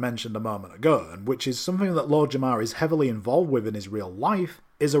concept, as I mentioned a moment ago, and which is something that Lord Jamar is heavily involved with in his real life,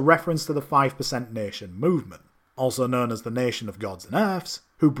 is a reference to the 5% Nation movement, also known as the Nation of Gods and Earths,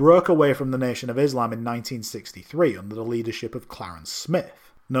 who broke away from the Nation of Islam in 1963 under the leadership of Clarence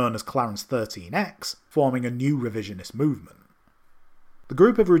Smith, known as Clarence 13X, forming a new revisionist movement. The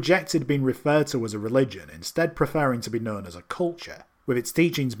group have rejected being referred to as a religion, instead preferring to be known as a culture, with its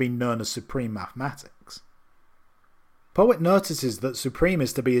teachings being known as Supreme Mathematics. Poet notices that Supreme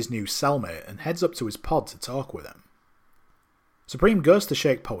is to be his new cellmate and heads up to his pod to talk with him. Supreme goes to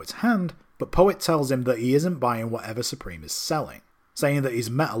shake Poet's hand, but Poet tells him that he isn't buying whatever Supreme is selling, saying that he's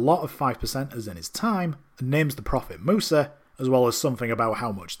met a lot of 5%ers in his time, and names the Prophet Musa, as well as something about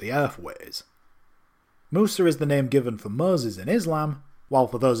how much the earth weighs. Musa is the name given for Moses in Islam, while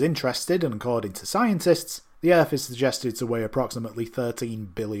for those interested, and according to scientists, the earth is suggested to weigh approximately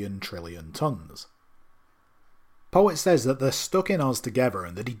 13 billion trillion tons. Poet says that they're stuck in Oz together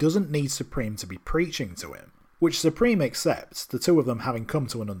and that he doesn't need Supreme to be preaching to him, which Supreme accepts, the two of them having come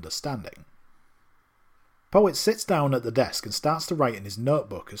to an understanding. Poet sits down at the desk and starts to write in his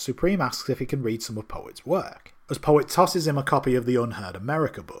notebook as Supreme asks if he can read some of Poet's work, as Poet tosses him a copy of the Unheard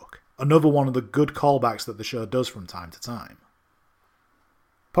America book, another one of the good callbacks that the show does from time to time.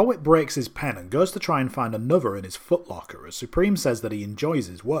 Poet breaks his pen and goes to try and find another in his footlocker as Supreme says that he enjoys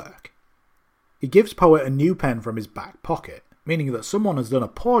his work. He gives Poet a new pen from his back pocket, meaning that someone has done a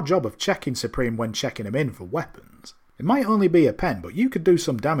poor job of checking Supreme when checking him in for weapons. It might only be a pen, but you could do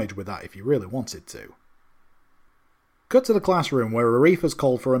some damage with that if you really wanted to. Cut to the classroom where Arif has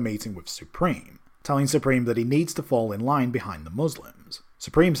called for a meeting with Supreme, telling Supreme that he needs to fall in line behind the Muslims,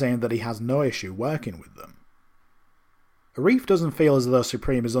 Supreme saying that he has no issue working with them. Arif doesn't feel as though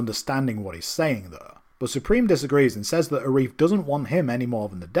Supreme is understanding what he's saying though, but Supreme disagrees and says that Arif doesn't want him any more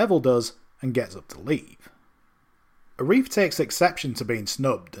than the devil does, and gets up to leave. Arif takes exception to being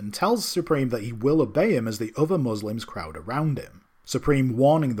snubbed and tells Supreme that he will obey him as the other Muslims crowd around him, Supreme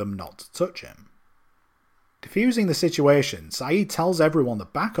warning them not to touch him. Diffusing the situation, Saeed tells everyone to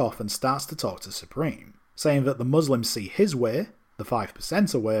back off and starts to talk to Supreme, saying that the Muslims see his way, the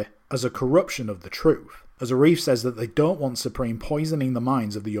 5%er way, as a corruption of the truth, as Arif says that they don't want Supreme poisoning the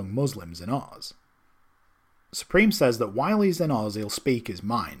minds of the young Muslims in Oz. Supreme says that while he's in Oz he'll speak his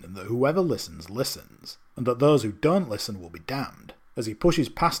mind, and that whoever listens, listens, and that those who don't listen will be damned, as he pushes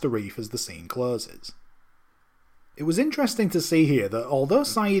past Arif as the scene closes. It was interesting to see here that although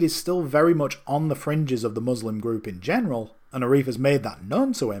Sayid is still very much on the fringes of the Muslim group in general, and Arif has made that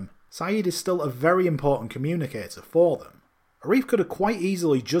known to him, Sayid is still a very important communicator for them. Arif could have quite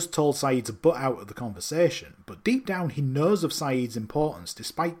easily just told Sayid to butt out of the conversation, but deep down he knows of Sayid's importance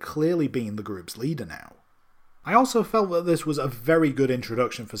despite clearly being the group's leader now. I also felt that this was a very good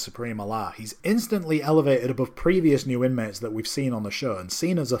introduction for Supreme Allah. He's instantly elevated above previous new inmates that we've seen on the show and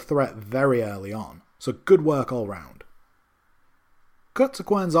seen as a threat very early on, so good work all round. Cut to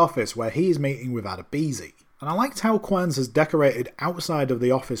Quern's office where he is meeting with Adebisi, and I liked how Quern's has decorated outside of the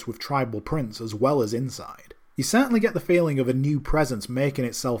office with tribal prints as well as inside. You certainly get the feeling of a new presence making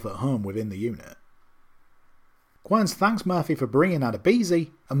itself at home within the unit. Quern's thanks Murphy for bringing Adebisi,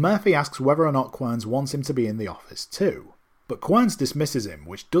 and Murphy asks whether or not Quern's wants him to be in the office too. But Quern's dismisses him,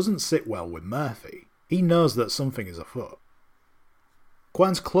 which doesn't sit well with Murphy. He knows that something is afoot.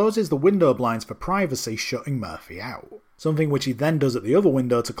 Quern's closes the window blinds for privacy, shutting Murphy out, something which he then does at the other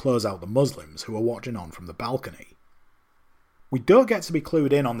window to close out the Muslims who are watching on from the balcony. We don't get to be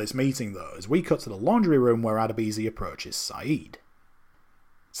clued in on this meeting though, as we cut to the laundry room where Adebisi approaches Sayid.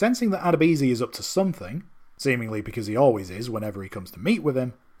 Sensing that Adebisi is up to something, seemingly because he always is whenever he comes to meet with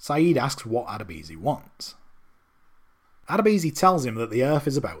him, Sayid asks what Adebisi wants. Adebisi tells him that the earth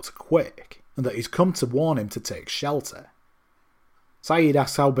is about to quake, and that he's come to warn him to take shelter. Sayid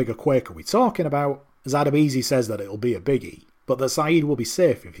asks how big a quake are we talking about, as Adebisi says that it'll be a biggie, but that Sayid will be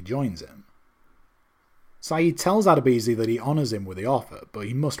safe if he joins him. Sayid tells Adebisi that he honours him with the offer, but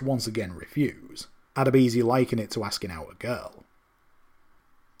he must once again refuse, Adebisi likening it to asking out a girl.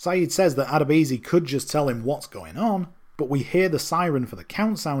 Sayid says that Adebisi could just tell him what's going on, but we hear the siren for the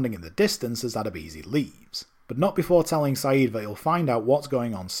count sounding in the distance as Adebisi leaves, but not before telling Sayid that he'll find out what's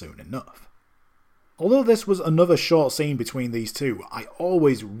going on soon enough. Although this was another short scene between these two, I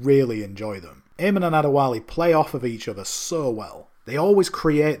always really enjoy them. Eamon and Adewale play off of each other so well. They always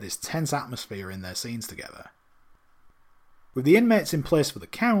create this tense atmosphere in their scenes together. With the inmates in place for the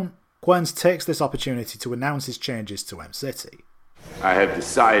count, Querns takes this opportunity to announce his changes to M-City. I have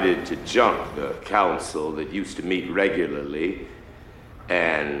decided to junk the council that used to meet regularly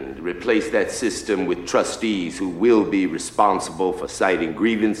and replace that system with trustees who will be responsible for citing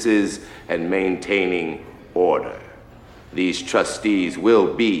grievances and maintaining order. These trustees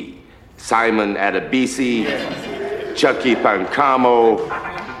will be Simon Adebisi, Chucky Pancamo,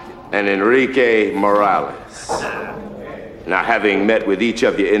 and Enrique Morales. Now, having met with each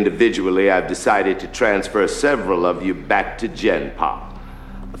of you individually, I've decided to transfer several of you back to Gen Pop.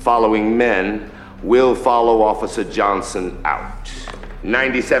 The following men will follow Officer Johnson out.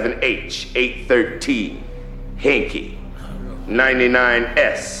 97H, 813, Hinky.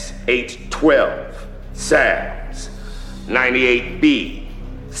 99S, 812, Sams. 98B,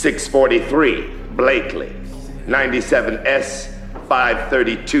 643, Blakely. 97S,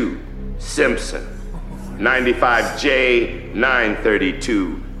 532, Simpson. 95J,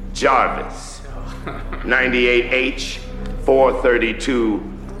 932, Jarvis. 98H, 432,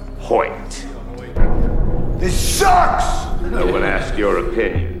 Hoyt. This sucks! I want to ask your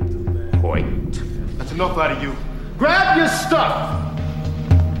opinion, Hoyt. That's enough out of you. Grab your stuff!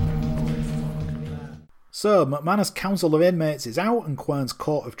 So, McManus' Council of Inmates is out and Quern's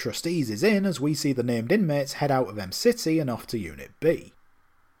Court of Trustees is in as we see the named inmates head out of M-City and off to Unit B.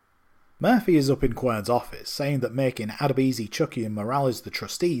 Murphy is up in Quern's office, saying that making Adebisi, Chucky and Morales the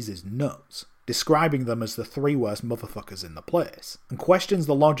trustees is nuts, describing them as the three worst motherfuckers in the place, and questions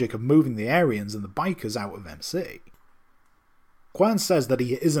the logic of moving the Aryans and the bikers out of MC. Quern says that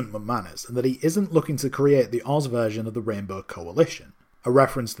he isn't McManus, and that he isn't looking to create the Oz version of the Rainbow Coalition, a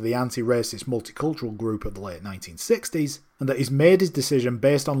reference to the anti-racist multicultural group of the late 1960s, and that he's made his decision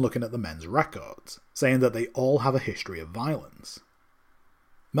based on looking at the men's records, saying that they all have a history of violence.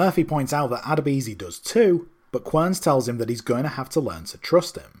 Murphy points out that Adebisi does too, but Querns tells him that he's going to have to learn to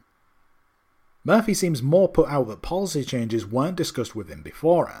trust him. Murphy seems more put out that policy changes weren't discussed with him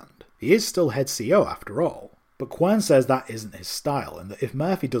beforehand. He is still head CO after all, but Quern says that isn't his style, and that if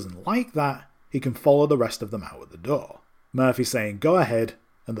Murphy doesn't like that, he can follow the rest of them out of the door. Murphy saying go ahead,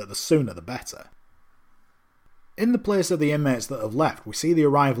 and that the sooner the better. In the place of the inmates that have left, we see the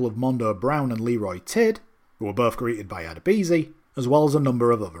arrival of Mondo Brown and Leroy Tidd, who were both greeted by Adebisi, as well as a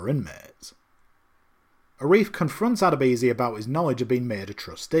number of other inmates. Arif confronts Adebisi about his knowledge of being made a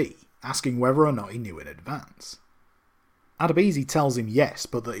trustee, asking whether or not he knew in advance. Adebisi tells him yes,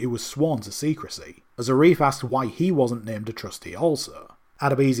 but that he was sworn to secrecy, as Arif asks why he wasn't named a trustee also,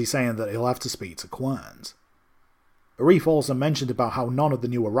 Adebisi saying that he'll have to speak to Querns. Arif also mentioned about how none of the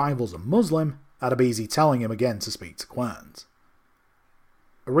new arrivals are Muslim, Adebisi telling him again to speak to Querns.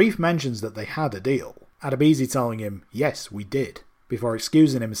 Arif mentions that they had a deal, Adebisi telling him, yes, we did, before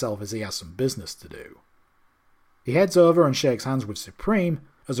excusing himself as he has some business to do. He heads over and shakes hands with Supreme,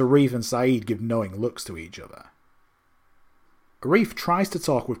 as Arif and Saeed give knowing looks to each other. Arif tries to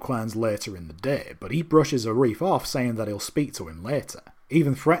talk with Querns later in the day, but he brushes Arif off saying that he'll speak to him later,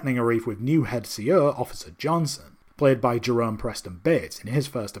 even threatening Arif with new head CO Officer Johnson, played by Jerome Preston Bates in his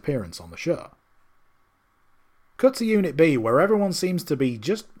first appearance on the show. Cut to Unit B, where everyone seems to be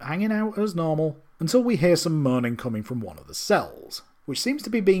just hanging out as normal, until we hear some moaning coming from one of the cells, which seems to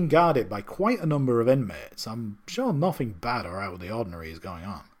be being guarded by quite a number of inmates. I'm sure nothing bad or out of the ordinary is going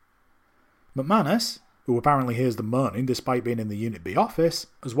on. McManus, who apparently hears the moaning despite being in the Unit B office,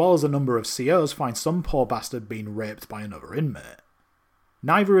 as well as a number of COs, find some poor bastard being raped by another inmate.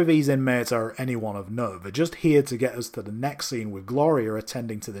 Neither of these inmates are anyone of note, they're just here to get us to the next scene with Gloria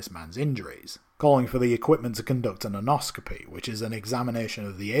attending to this man's injuries, calling for the equipment to conduct an anoscopy, which is an examination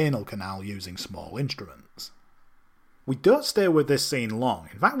of the anal canal using small instruments. We don't stay with this scene long,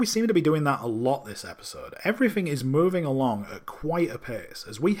 in fact we seem to be doing that a lot this episode. Everything is moving along at quite a pace,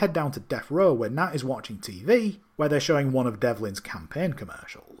 as we head down to Death Row where Nat is watching TV, where they're showing one of Devlin's campaign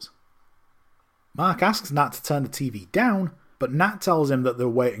commercials. Mark asks Nat to turn the TV down, but Nat tells him that they're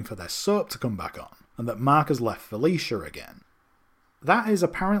waiting for their soap to come back on, and that Mark has left Felicia again. That is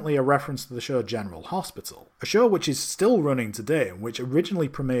apparently a reference to the show General Hospital, a show which is still running today and which originally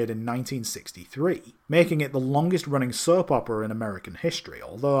premiered in 1963, making it the longest running soap opera in American history,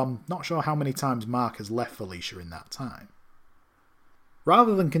 although I'm not sure how many times Mark has left Felicia in that time.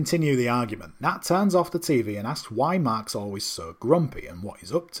 Rather than continue the argument, Nat turns off the TV and asks why Mark's always so grumpy and what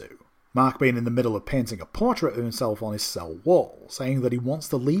he's up to. Mark being in the middle of painting a portrait of himself on his cell wall, saying that he wants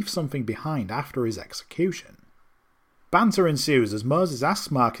to leave something behind after his execution. Banter ensues as Moses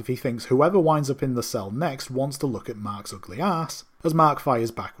asks Mark if he thinks whoever winds up in the cell next wants to look at Mark's ugly ass, as Mark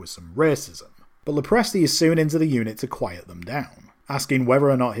fires back with some racism. But Lopresti is soon into the unit to quiet them down, asking whether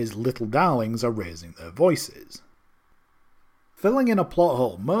or not his little darlings are raising their voices. Filling in a plot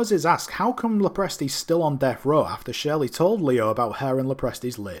hole, Moses asks how come Lopresti's still on death row after Shirley told Leo about her and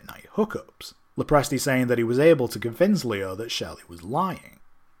Lopresti's late night hookups, Lopresti saying that he was able to convince Leo that Shirley was lying.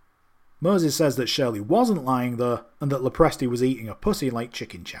 Moses says that Shirley wasn't lying though, and that Lopresti was eating a pussy like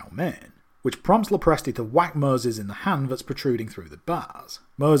chicken chow mein, which prompts Lopresti to whack Moses in the hand that's protruding through the bars,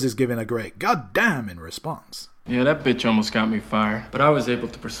 Moses giving a great goddamn in response. Yeah, that bitch almost got me fired, but I was able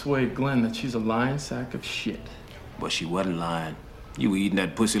to persuade Glenn that she's a lying sack of shit. But she wasn't lying. You were eating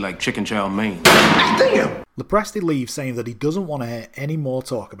that pussy like chicken chow mein. Damn! Lopresti leaves saying that he doesn't want to hear any more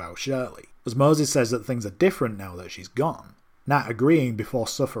talk about Shirley, as Moses says that things are different now that she's gone, Nat agreeing before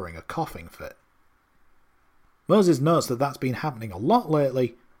suffering a coughing fit. Moses notes that that's been happening a lot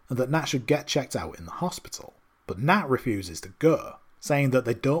lately, and that Nat should get checked out in the hospital, but Nat refuses to go, saying that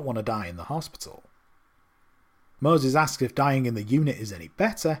they don't want to die in the hospital. Moses asks if dying in the unit is any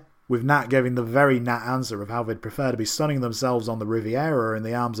better, with Nat giving the very Nat answer of how they'd prefer to be sunning themselves on the Riviera in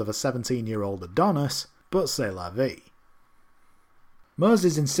the arms of a 17-year-old Adonis, but c'est la vie.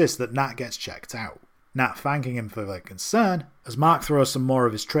 Moses insists that Nat gets checked out, Nat thanking him for their concern, as Mark throws some more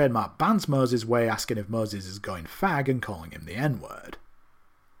of his trademark bants Moses' way, asking if Moses is going fag and calling him the N-word.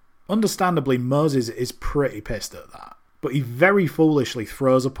 Understandably, Moses is pretty pissed at that, but he very foolishly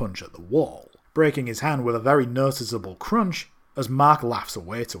throws a punch at the wall, breaking his hand with a very noticeable crunch, as Mark laughs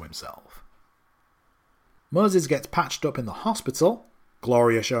away to himself. Moses gets patched up in the hospital,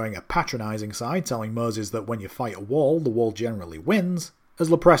 Gloria showing a patronising side, telling Moses that when you fight a wall, the wall generally wins, as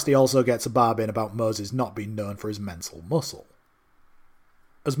Lopresti also gets a barb in about Moses not being known for his mental muscle.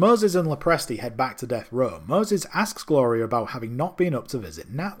 As Moses and Lopresti head back to Death Row, Moses asks Gloria about having not been up to visit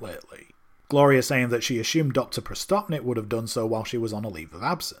Nat lately, Gloria saying that she assumed Dr. Prostopnik would have done so while she was on a leave of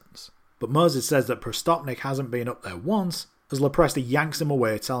absence, but Moses says that Prostopnik hasn't been up there once, as Lopresti yanks him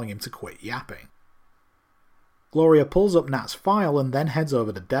away, telling him to quit yapping. Gloria pulls up Nat's file and then heads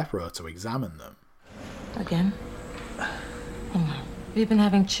over to Death Row to examine them. Again? Have you been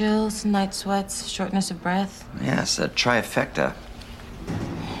having chills, night sweats, shortness of breath? Yes, a trifecta.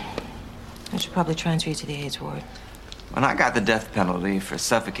 I should probably transfer you to the AIDS ward. When I got the death penalty for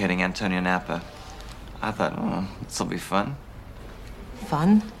suffocating Antonio Napa, I thought, this'll be fun.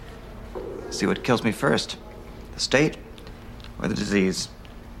 Fun? See what kills me first. The state or the disease.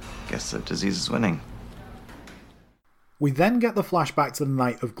 Guess the disease is winning. We then get the flashback to the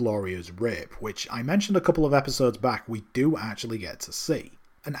night of Gloria's rape, which I mentioned a couple of episodes back we do actually get to see.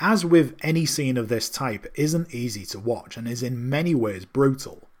 And as with any scene of this type, isn't easy to watch and is in many ways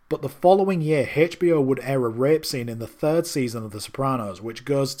brutal, But the following year, HBO would air a rape scene in the 3rd season of The Sopranos, which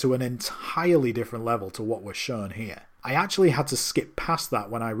goes to an entirely different level to what we're shown here. I actually had to skip past that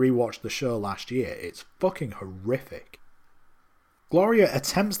when I rewatched the show last year. It's fucking horrific. Gloria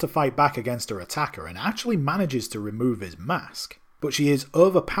attempts to fight back against her attacker and actually manages to remove his mask, but she is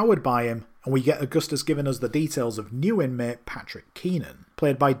overpowered by him, and we get Augustus giving us the details of new inmate Patrick Keenan,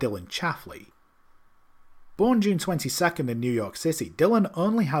 played by Dylan Chaffley. Born June 22nd in New York City, Dylan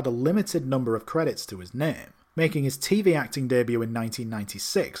only had a limited number of credits to his name, making his TV acting debut in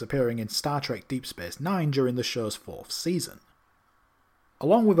 1996, appearing in Star Trek Deep Space Nine during the show's 4th season.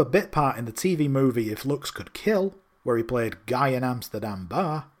 Along with a bit part in the TV movie If Looks Could Kill, where he played Guy in Amsterdam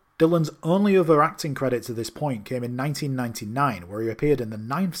Bar, Dylan's only other acting credit to this point came in 1999, where he appeared in the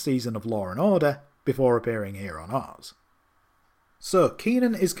 9th season of Law & Order, before appearing here on Oz. So,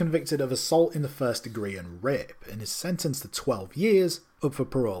 Keenan is convicted of assault in the 1st degree and rape, and is sentenced to 12 years, up for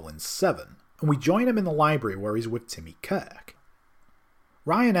parole in 7, and we join him in the library where he's with Timmy Kirk.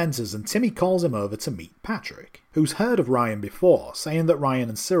 Ryan enters and Timmy calls him over to meet Patrick, who's heard of Ryan before, saying that Ryan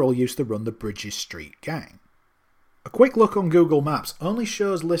and Cyril used to run the Bridges Street gang. A quick look on Google Maps only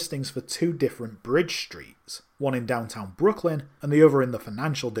shows listings for 2 different Bridge Streets, one in downtown Brooklyn and the other in the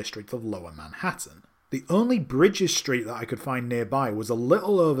financial district of Lower Manhattan. The only Bridges Street that I could find nearby was a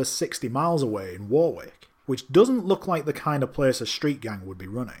little over 60 miles away in Warwick, which doesn't look like the kind of place a street gang would be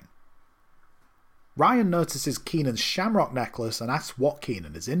running. Ryan notices Keenan's shamrock necklace and asks what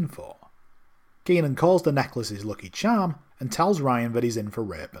Keenan is in for. Keenan calls the necklace his lucky charm and tells Ryan that he's in for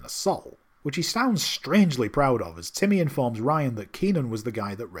rape and assault, which he sounds strangely proud of as Timmy informs Ryan that Keenan was the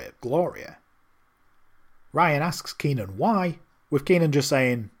guy that raped Gloria. Ryan asks Keenan why, with Keenan just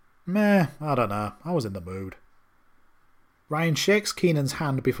saying, "Meh, I don't know, I was in the mood." Ryan shakes Keenan's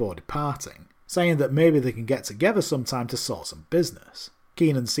hand before departing, saying that maybe they can get together sometime to sort some business,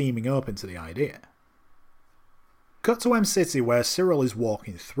 Keenan seeming open to the idea. Cut to M City where Cyril is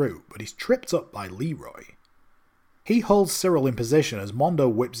walking through, but he's tripped up by Leroy. He holds Cyril in position as Mondo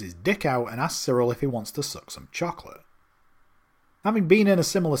whips his dick out and asks Cyril if he wants to suck some chocolate. Having been in a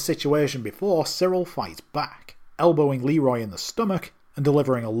similar situation before, Cyril fights back, elbowing Leroy in the stomach and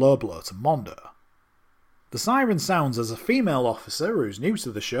delivering a low blow to Mondo. The siren sounds as a female officer, who's new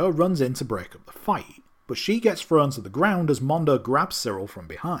to the show, runs in to break up the fight, but she gets thrown to the ground as Mondo grabs Cyril from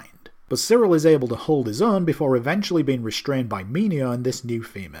behind. But Cyril is able to hold his own before eventually being restrained by Minio and this new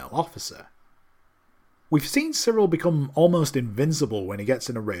female officer. We've seen Cyril become almost invincible when he gets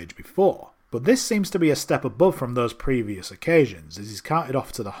in a rage before, but this seems to be a step above from those previous occasions as he's carted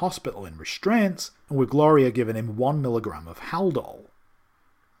off to the hospital in restraints and with Gloria giving him 1 milligram of Haldol.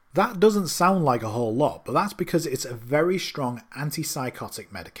 That doesn't sound like a whole lot, but that's because it's a very strong antipsychotic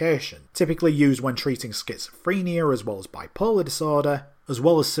medication, typically used when treating schizophrenia as well as bipolar disorder, as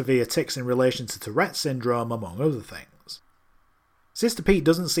well as severe tics in relation to Tourette syndrome, among other things. Sister Pete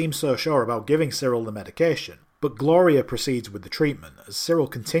doesn't seem so sure about giving Cyril the medication, but Gloria proceeds with the treatment as Cyril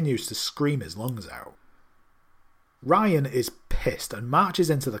continues to scream his lungs out. Ryan is pissed and marches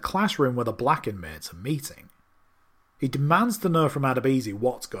into the classroom where the black inmates are meeting. He demands to know from Adebisi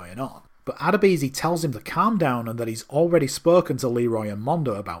what's going on, but Adebisi tells him to calm down and that he's already spoken to Leroy and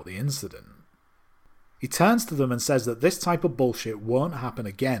Mondo about the incident. He turns to them and says that this type of bullshit won't happen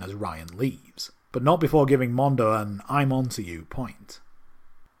again as Ryan leaves, but not before giving Mondo an "I'm on to you" point.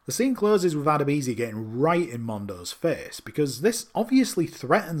 The scene closes with Adebisi getting right in Mondo's face, because this obviously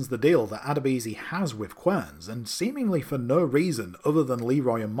threatens the deal that Adebisi has with Querns, and seemingly for no reason other than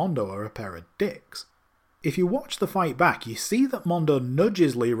Leroy and Mondo are a pair of dicks. If you watch the fight back, you see that Mondo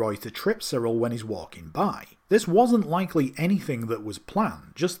nudges Leroy to trip Cyril when he's walking by. This wasn't likely anything that was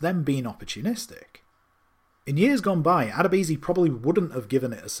planned, just them being opportunistic. In years gone by, Adebisi probably wouldn't have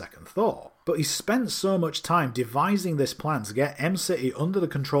given it a second thought, but he spent so much time devising this plan to get M-City under the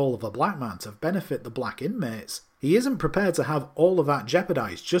control of a black man to benefit the black inmates, he isn't prepared to have all of that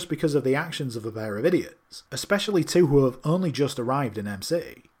jeopardized just because of the actions of a pair of idiots, especially two who have only just arrived in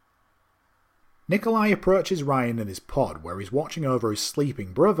M-City. Nikolai approaches Ryan in his pod where he's watching over his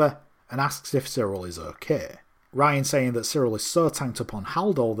sleeping brother and asks if Cyril is okay. Ryan saying that Cyril is so tanked up on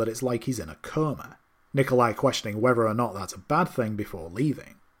Haldol that it's like he's in a coma. Nikolai questioning whether or not that's a bad thing before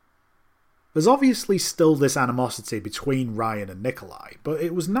leaving. There's obviously still this animosity between Ryan and Nikolai, but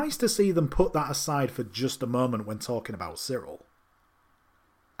it was nice to see them put that aside for just a moment when talking about Cyril.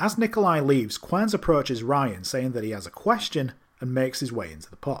 As Nikolai leaves, Querns approaches Ryan saying that he has a question and makes his way into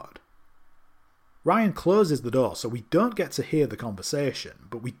the pod. Ryan closes the door so we don't get to hear the conversation,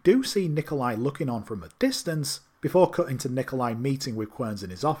 but we do see Nikolai looking on from a distance before cutting to Nikolai meeting with Querns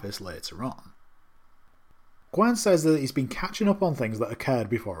in his office later on. Quern says that he's been catching up on things that occurred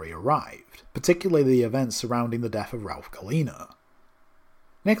before he arrived, particularly the events surrounding the death of Ralph Colino.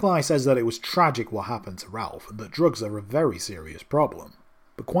 Nikolai says that it was tragic what happened to Ralph and that drugs are a very serious problem,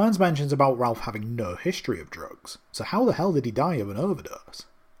 but Quern mentions about Ralph having no history of drugs, so how the hell did he die of an overdose?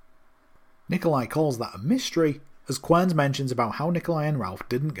 Nikolai calls that a mystery, as Quern mentions about how Nikolai and Ralph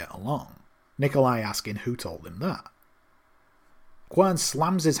didn't get along, Nikolai asking who told him that. Quern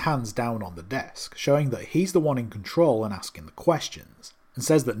slams his hands down on the desk, showing that he's the one in control and asking the questions, and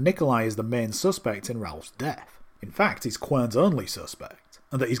says that Nikolai is the main suspect in Ralph's death. In fact, he's Quern's only suspect,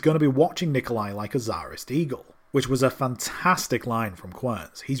 and that he's going to be watching Nikolai like a Tsarist eagle, which was a fantastic line from Quern.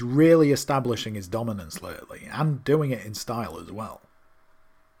 He's really establishing his dominance lately, and doing it in style as well.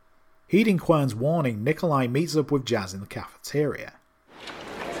 Heeding Quern's warning, Nikolai meets up with Jazz in the cafeteria.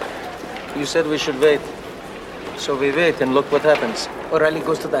 You said we should wait. So we wait and look what happens. O'Reilly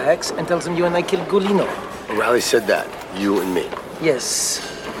goes to the Hex and tells him you and I killed Gulino. O'Reilly said that. You and me. Yes.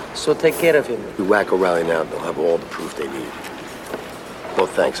 So take care of him. We whack O'Reilly now, they'll have all the proof they need. No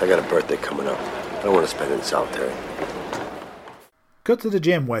thanks, I got a birthday coming up. I don't want to spend it in solitary. Cut to the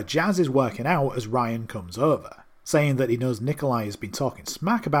gym where Jazz is working out as Ryan comes over, saying that he knows Nikolai has been talking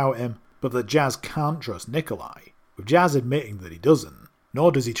smack about him, but that Jazz can't trust Nikolai, with Jazz admitting that he doesn't,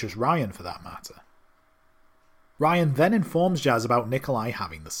 nor does he trust Ryan for that matter. Ryan then informs Jazz about Nikolai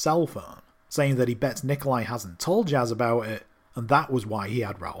having the cell phone, saying that he bets Nikolai hasn't told Jazz about it, and that was why he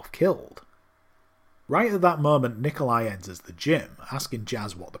had Ralph killed. Right at that moment, Nikolai enters the gym, asking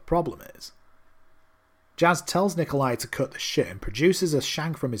Jazz what the problem is. Jazz tells Nikolai to cut the shit and produces a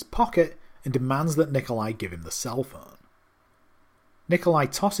shank from his pocket and demands that Nikolai give him the cell phone. Nikolai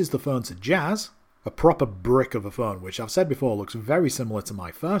tosses the phone to Jazz, a proper brick of a phone which I've said before looks very similar to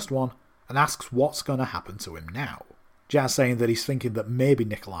my first one, and asks what's going to happen to him now, Jazz saying that he's thinking that maybe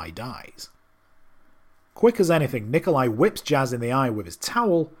Nikolai dies. Quick as anything, Nikolai whips Jazz in the eye with his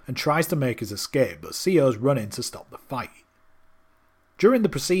towel and tries to make his escape, but COs run in to stop the fight. During the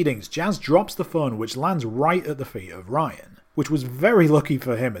proceedings, Jazz drops the phone which lands right at the feet of Ryan, which was very lucky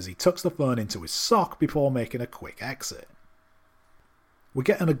for him as he tucks the phone into his sock before making a quick exit. We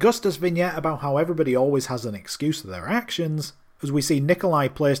get an Augustus vignette about how everybody always has an excuse for their actions, as we see Nikolai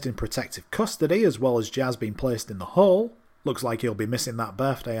placed in protective custody as well as Jazz being placed in the hole, looks like he'll be missing that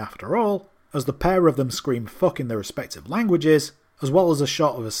birthday after all, as the pair of them scream fuck in their respective languages, as well as a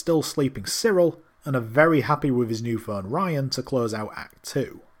shot of a still sleeping Cyril and a very happy with his new phone Ryan to close out Act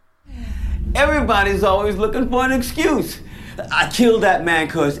 2. Everybody's always looking for an excuse. I killed that man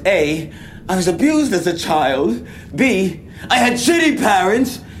cause A, I was abused as a child, B, I had shitty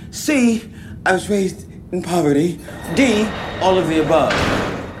parents, C, I was raised in poverty, D, all of the above.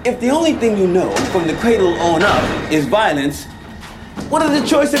 If the only thing you know from the cradle on up is violence, what other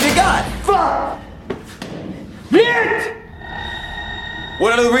choice have you got? Fuck! Shit!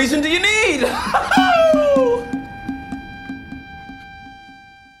 What other reason do you need?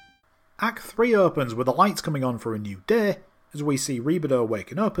 Act 3 opens with the lights coming on for a new day, as we see Rebadow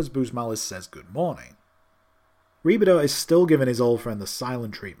waking up as Busmalis says good morning. Rebadow is still giving his old friend the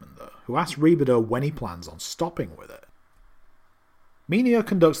silent treatment though, who asks Rebadow when he plans on stopping with it. Mineo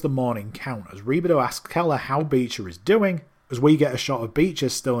conducts the morning count as Rebadow asks Keller how Beecher is doing, as we get a shot of Beecher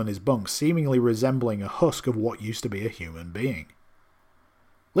still in his bunk seemingly resembling a husk of what used to be a human being.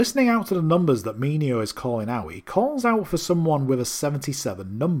 Listening out to the numbers that Mineo is calling out, he calls out for someone with a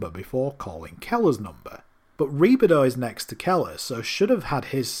 77 number before calling Keller's number, but Rebadow is next to Keller so should have had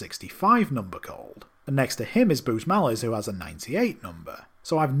his 65 number called. And next to him is Busmalis who has a 98 number,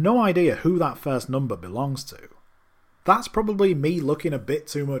 so I've no idea who that first number belongs to. That's probably me looking a bit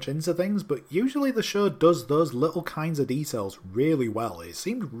too much into things, but usually the show does those little kinds of details really well. It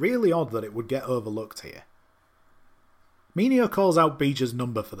seemed really odd that it would get overlooked here. Mineo calls out Beecher's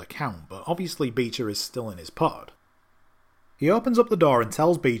number for the count, but obviously Beecher is still in his pod. He opens up the door and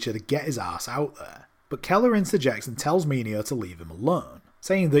tells Beecher to get his ass out there, but Keller interjects and tells Mineo to leave him alone,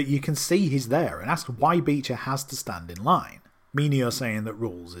 saying that you can see he's there and asks why Beecher has to stand in line, Mineo saying that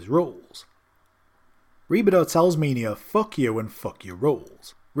rules is rules. Rebadow tells Mineo fuck you and fuck your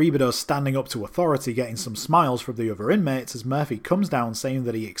rules. Rebadow standing up to authority getting some smiles from the other inmates as Murphy comes down saying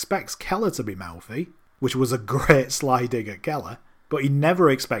that he expects Keller to be mouthy, which was a great sly dig at Keller, but he never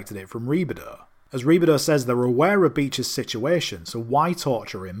expected it from Rebadow, as Rebadow says they're aware of Beecher's situation, so why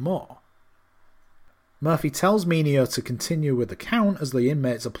torture him more? Murphy tells Mineo to continue with the count as the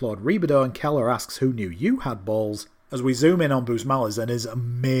inmates applaud Rebadow and Keller asks who knew you had balls, as we zoom in on Busmalis and his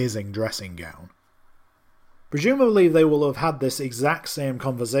amazing dressing gown. Presumably they will have had this exact same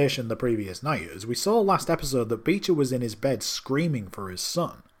conversation the previous night, as we saw last episode that Beecher was in his bed screaming for his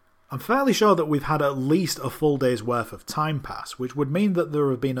son, I'm fairly sure that we've had at least a full day's worth of time pass, which would mean that there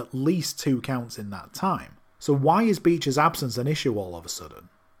have been at least 2 counts in that time. So why is Beecher's absence an issue all of a sudden?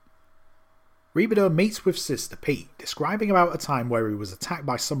 Rebideau meets with Sister Pete, describing about a time where he was attacked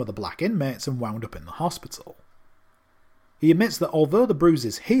by some of the black inmates and wound up in the hospital. He admits that although the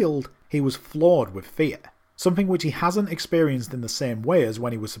bruises healed, he was floored with fear, something which he hasn't experienced in the same way as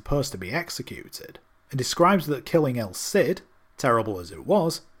when he was supposed to be executed, and describes that killing El Cid, terrible as it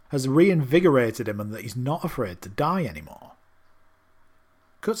was, has reinvigorated him and that he's not afraid to die anymore.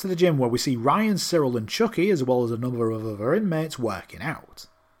 Cuts to the gym where we see Ryan, Cyril and Chucky as well as a number of other inmates working out.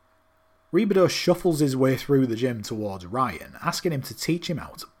 Rebideau shuffles his way through the gym towards Ryan, asking him to teach him how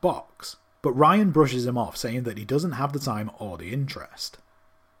to box, but Ryan brushes him off, saying that he doesn't have the time or the interest.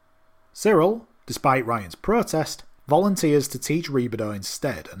 Cyril, despite Ryan's protest, volunteers to teach Rebideau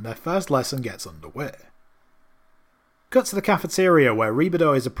instead, and their first lesson gets underway. Cut to the cafeteria where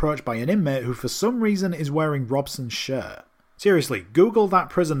Rebideau is approached by an inmate who for some reason is wearing Robson's shirt. Seriously, Google that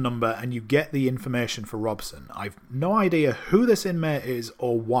prison number and you get the information for Robson. I've no idea who this inmate is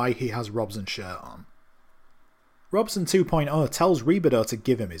or why he has Robson's shirt on. Robson 2.0 tells Rebideau to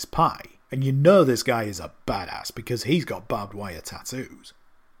give him his pie, and you know this guy is a badass because he's got barbed wire tattoos.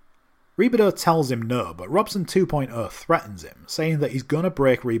 Rebideau tells him no, but Robson 2.0 threatens him, saying that he's gonna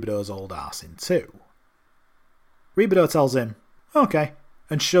break Rebideau's old ass in two. Rebideau tells him, okay,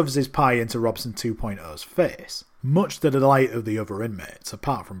 and shoves his pie into Robson 2.0's face, much to the delight of the other inmates,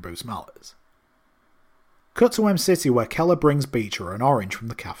 apart from Bruce Mallows. Cut to M City where Keller brings Beecher an orange from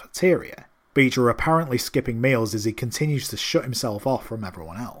the cafeteria, Beecher apparently skipping meals as he continues to shut himself off from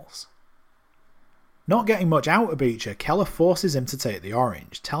everyone else. Not getting much out of Beecher, Keller forces him to take the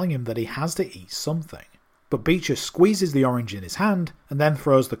orange, telling him that he has to eat something, but Beecher squeezes the orange in his hand and then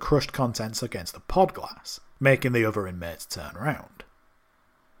throws the crushed contents against the pod glass, making the other inmates turn around.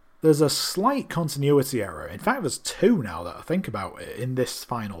 There's a slight continuity error, in fact there's 2 now that I think about it, in this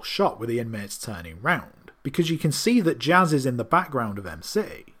final shot with the inmates turning round, because you can see that Jazz is in the background of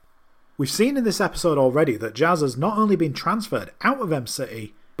M-City. We've seen in this episode already that Jazz has not only been transferred out of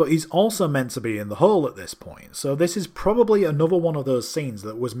M-City, but he's also meant to be in the hole at this point, so this is probably another one of those scenes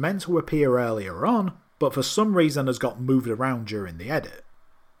that was meant to appear earlier on, but for some reason has got moved around during the edit.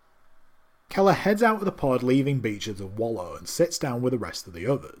 Keller heads out of the pod leaving Beecher to wallow and sits down with the rest of the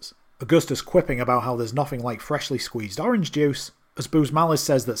others, Augustus quipping about how there's nothing like freshly squeezed orange juice, as Boozmalis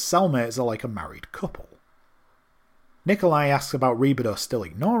says that cellmates are like a married couple. Nikolai asks about Rebideau still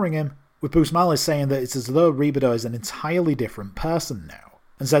ignoring him, with Boozmalis saying that it's as though Rebideau is an entirely different person now,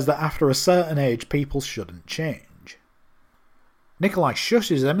 and says that after a certain age people shouldn't change. Nikolai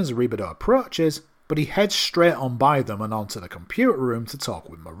shushes him as Rebideau approaches, but he heads straight on by them and onto the computer room to talk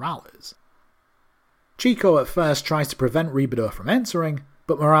with Morales. Chico at first tries to prevent Rebideau from entering,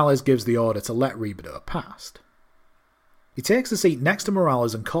 but Morales gives the order to let Rebideau past. He takes a seat next to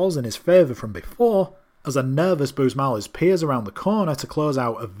Morales and calls in his favour from before, as a nervous Boozmalis peers around the corner to close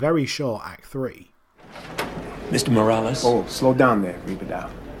out a very short Act 3. Mr. Morales? Oh, slow down there, Rebideau.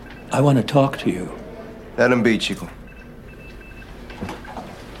 I want to talk to you. Let him be, Chico.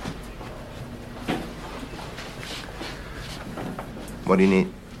 What do you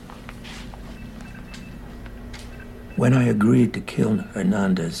need? When I agreed to kill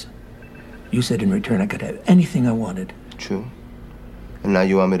Hernandez, you said in return I could have anything I wanted. True. And now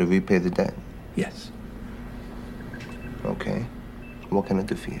you want me to repay the debt? Yes. Okay. What can I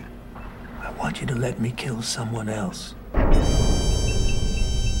do for you? I want you to let me kill someone else.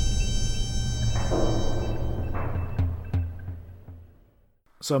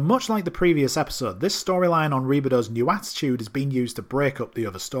 So much like the previous episode, this storyline on Rebideau's new attitude is being used to break up the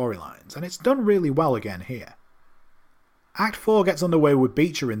other storylines, and it's done really well again here. Act 4 gets underway with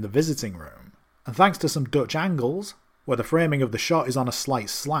Beecher in the visiting room, and thanks to some Dutch angles, where the framing of the shot is on a slight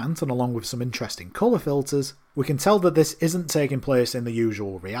slant and along with some interesting colour filters, we can tell that this isn't taking place in the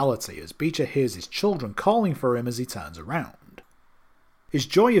usual reality as Beecher hears his children calling for him as he turns around. His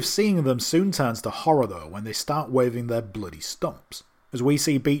joy of seeing them soon turns to horror though when they start waving their bloody stumps, as we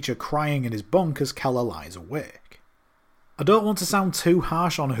see Beecher crying in his bunk as Keller lies awake. I don't want to sound too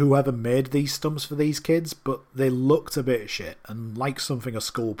harsh on whoever made these stumps for these kids, but they looked a bit shit and like something a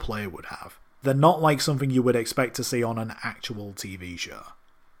school play would have. They're not like something you would expect to see on an actual TV show.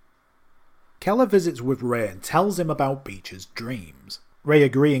 Keller visits with Ray and tells him about Beecher's dreams, Ray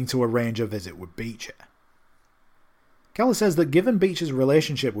agreeing to arrange a visit with Beecher. Keller says that given Beecher's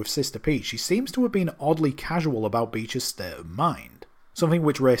relationship with Sister Pete, she seems to have been oddly casual about Beecher's state of mind, something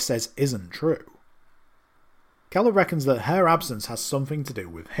which Ray says isn't true. Keller reckons that her absence has something to do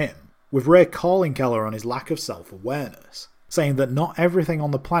with him, with Ray calling Keller on his lack of self-awareness, saying that not everything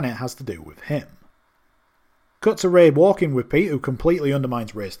on the planet has to do with him. Cut to Ray walking with Pete, who completely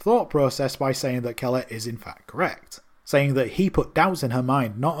undermines Ray's thought process by saying that Keller is in fact correct, saying that he put doubts in her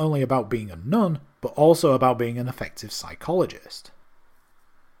mind not only about being a nun, but also about being an effective psychologist.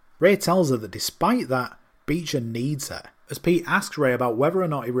 Ray tells her that despite that, Beecher needs her, as Pete asks Ray about whether or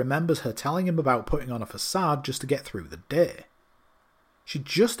not he remembers her telling him about putting on a facade just to get through the day. She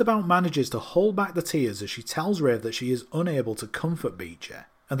just about manages to hold back the tears as she tells Ray that she is unable to comfort Beecher,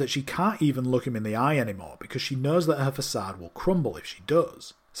 and that she can't even look him in the eye anymore because she knows that her facade will crumble if she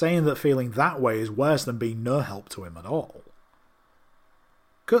does, saying that feeling that way is worse than being no help to him at all.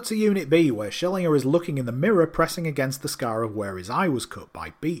 Cut to Unit B, where Schillinger is looking in the mirror pressing against the scar of where his eye was cut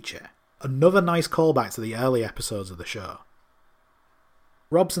by Beecher. Another nice callback to the early episodes of the show.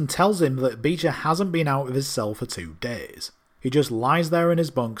 Robson tells him that Beecher hasn't been out of his cell for 2 days. He just lies there in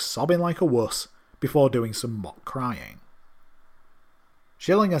his bunk sobbing like a wuss before doing some mock crying.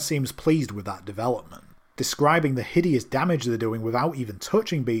 Schillinger seems pleased with that development, describing the hideous damage they're doing without even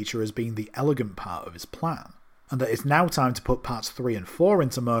touching Beecher as being the elegant part of his plan, and that it's now time to put parts 3 and 4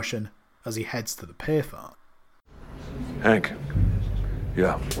 into motion as he heads to the payphone. Hank.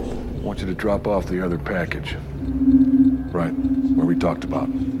 Yeah. I want you to drop off the other package. Right. Where we talked about.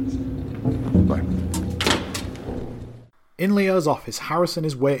 Right. In Leo's office, Harrison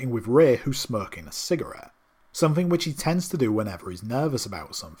is waiting with Ray, who's smoking a cigarette. Something which he tends to do whenever he's nervous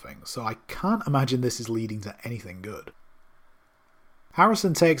about something, so I can't imagine this is leading to anything good.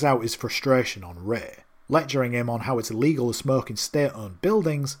 Harrison takes out his frustration on Ray, lecturing him on how it's illegal to smoke in state-owned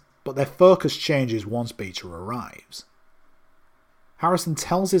buildings, but their focus changes once Beecher arrives. Harrison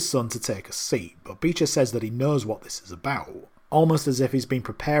tells his son to take a seat, but Beecher says that he knows what this is about, almost as if he's been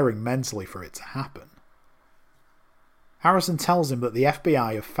preparing mentally for it to happen. Harrison tells him that the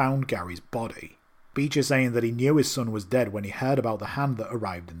FBI have found Gary's body, Beecher saying that he knew his son was dead when he heard about the hand that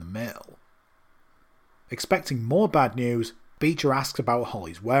arrived in the mail. Expecting more bad news, Beecher asks about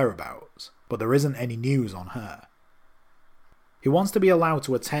Holly's whereabouts, but there isn't any news on her. He wants to be allowed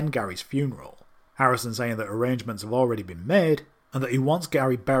to attend Gary's funeral, Harrison saying that arrangements have already been made, and that he wants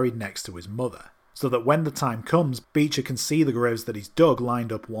Gary buried next to his mother, so that when the time comes, Beecher can see the graves that he's dug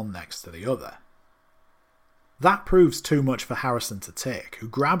lined up one next to the other. That proves too much for Harrison to take, who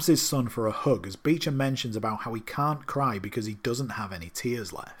grabs his son for a hug as Beecher mentions about how he can't cry because he doesn't have any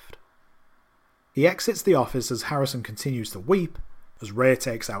tears left. He exits the office as Harrison continues to weep, as Ray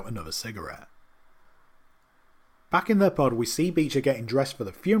takes out another cigarette. Back in their pod, we see Beecher getting dressed for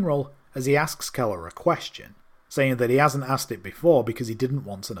the funeral as he asks Keller a question, saying that he hasn't asked it before because he didn't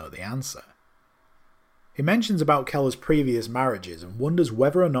want to know the answer. He mentions about Keller's previous marriages and wonders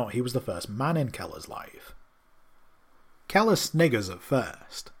whether or not he was the first man in Keller's life. Keller sniggers at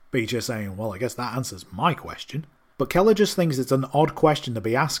first, Beecher saying, well, I guess that answers my question, but Keller just thinks it's an odd question to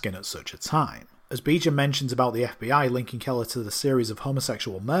be asking at such a time, as Beecher mentions about the FBI linking Keller to the series of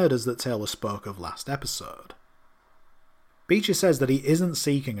homosexual murders that Taylor spoke of last episode. Beecher says that he isn't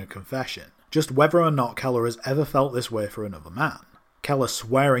seeking a confession, just whether or not Keller has ever felt this way for another man, Keller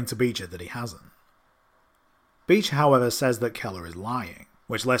swearing to Beecher that he hasn't. Beecher, however, says that Keller is lying,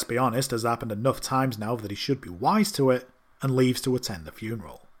 which, let's be honest, has happened enough times now that he should be wise to it, and leaves to attend the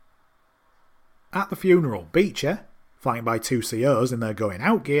funeral. At the funeral, Beecher, flanked by 2 COs in their going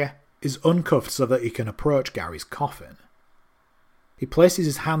out gear, is uncuffed so that he can approach Gary's coffin. He places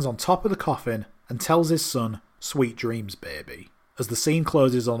his hands on top of the coffin and tells his son, "Sweet dreams, baby," as the scene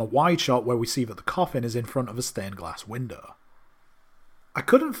closes on a wide shot where we see that the coffin is in front of a stained glass window. I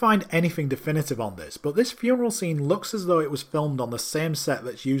couldn't find anything definitive on this, but this funeral scene looks as though it was filmed on the same set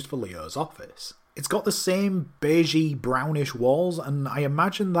that's used for Leo's office. It's got the same beigey, brownish walls, and I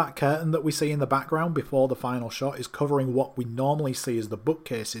imagine that curtain that we see in the background before the final shot is covering what we normally see as the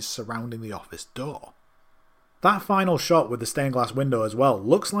bookcases surrounding the office door. That final shot with the stained glass window as well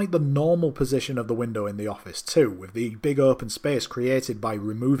looks like the normal position of the window in the office too, with the big open space created by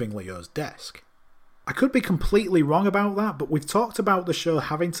removing Leo's desk. I could be completely wrong about that, but we've talked about the show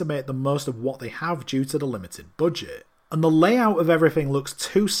having to make the most of what they have due to the limited budget. And the layout of everything looks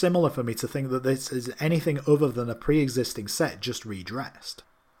too similar for me to think that this is anything other than a pre-existing set just redressed.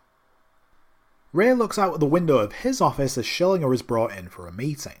 Ray looks out of the window of his office as Schillinger is brought in for a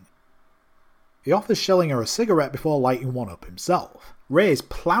meeting. He offers Schillinger a cigarette before lighting one up himself. Ray is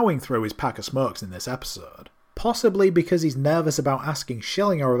ploughing through his pack of smokes in this episode, possibly because he's nervous about asking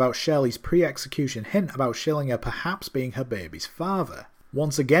Schillinger about Shirley's pre-execution hint about Schillinger perhaps being her baby's father,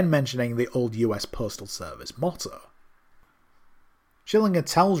 once again mentioning the old US Postal Service motto. Schillinger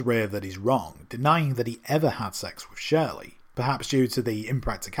tells Ray that he's wrong, denying that he ever had sex with Shirley, perhaps due to the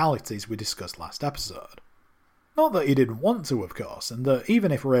impracticalities we discussed last episode. Not that he didn't want to, of course, and that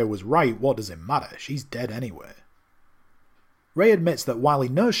even if Ray was right, what does it matter? She's dead anyway. Ray admits that while he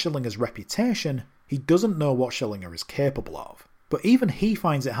knows Schillinger's reputation, he doesn't know what Schillinger is capable of. But even he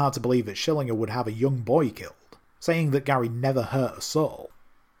finds it hard to believe that Schillinger would have a young boy killed, saying that Gary never hurt a soul.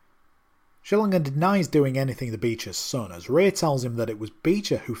 Schillinger denies doing anything to Beecher's son, as Ray tells him that it was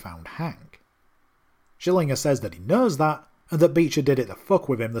Beecher who found Hank. Schillinger says that he knows that, and that Beecher did it to fuck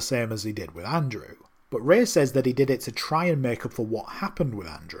with him the same as he did with Andrew. But Ray says that he did it to try and make up for what happened with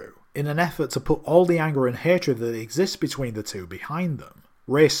Andrew, in an effort to put all the anger and hatred that exists between the two behind them.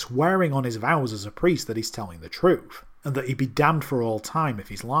 Ray swearing on his vows as a priest that he's telling the truth, and that he'd be damned for all time if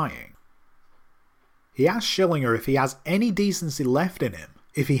he's lying. He asks Schillinger if he has any decency left in him,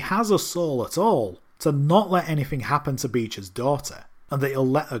 if he has a soul at all, to not let anything happen to Beecher's daughter, and that he'll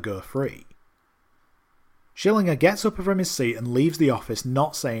let her go free. Schillinger gets up from his seat and leaves the office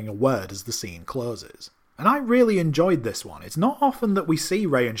not saying a word as the scene closes. And I really enjoyed this one. It's not often that we see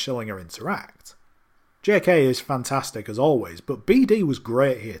Ray and Schillinger interact. JK is fantastic as always, but BD was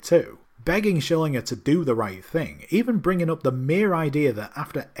great here too, begging Schillinger to do the right thing, even bringing up the mere idea that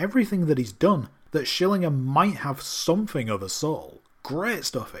after everything that he's done, that Schillinger might have something of a soul. Great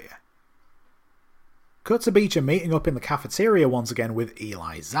stuff here. Cut to Beecher meeting up in the cafeteria once again with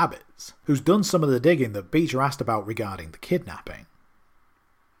Eli Zabitz, who's done some of the digging that Beecher asked about regarding the kidnapping.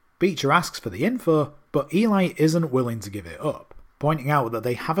 Beecher asks for the info, but Eli isn't willing to give it up, pointing out that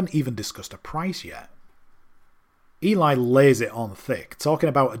they haven't even discussed a price yet. Eli lays it on thick, talking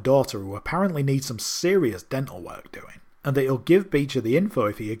about a daughter who apparently needs some serious dental work doing, and that he'll give Beecher the info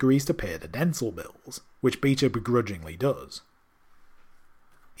if he agrees to pay the dental bills, which Beecher begrudgingly does.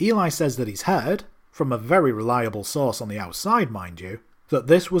 Eli says that he's heard, from a very reliable source on the outside mind you, that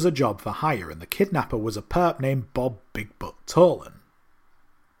this was a job for hire and the kidnapper was a perp named Bob Big Butt Tolan.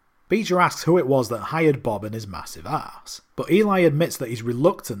 Beecher asks who it was that hired Bob and his massive ass, but Eli admits that he's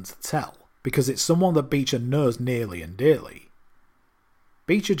reluctant to tell, because it's someone that Beecher knows nearly and dearly.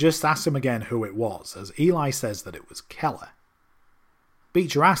 Beecher just asks him again who it was, as Eli says that it was Keller.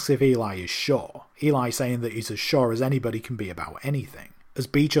 Beecher asks if Eli is sure, Eli saying that he's as sure as anybody can be about anything, as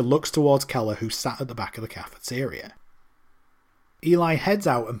Beecher looks towards Keller who sat at the back of the cafeteria. Eli heads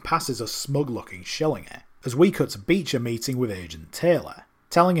out and passes a smug-looking Schillinger, as we cut to Beecher meeting with Agent Taylor,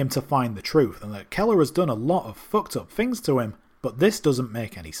 telling him to find the truth and that Keller has done a lot of fucked up things to him, but this doesn't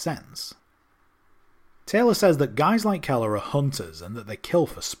make any sense. Taylor says that guys like Keller are hunters and that they kill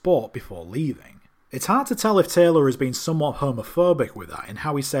for sport before leaving. It's hard to tell if Taylor has been somewhat homophobic with that in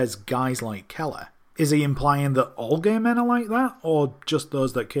how he says guys like Keller. Is he implying that all gay men are like that, or just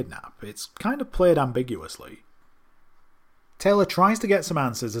those that kidnap? It's kind of played ambiguously. Taylor tries to get some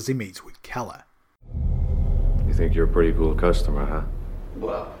answers as he meets with Keller. You think you're a pretty cool customer, huh?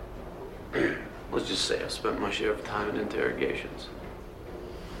 Well, let's just say I've spent my share of time in interrogations.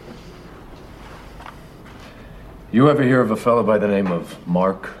 You ever hear of a fellow by the name of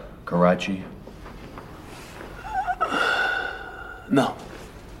Mark Karachi? No.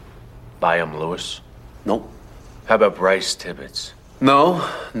 Byam Lewis? Nope. How about Bryce Tibbetts? No,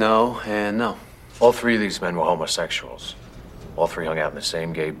 and no. All three of these men were homosexuals. All three hung out in the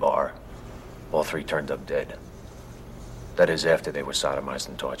same gay bar. All three turned up dead. That is, after they were sodomized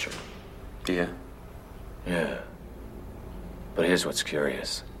and tortured. Yeah? Yeah. But here's what's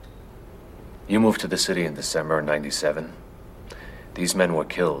curious. You moved to the city in December of '97. These men were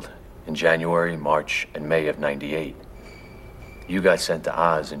killed in January, March, and May of '98. You got sent to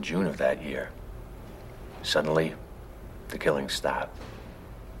Oz in June of that year. Suddenly, the killings stopped.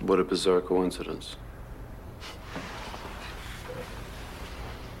 What a bizarre coincidence.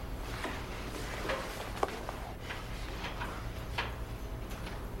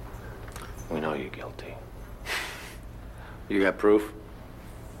 We know you're guilty. You got proof?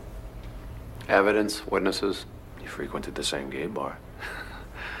 Evidence? Witnesses? You frequented the same gay bar.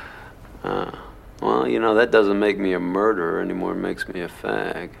 Well, you know, that doesn't make me a murderer anymore. It makes me a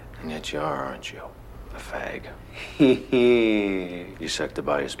fag. And yet you are, aren't you? A fag. You suck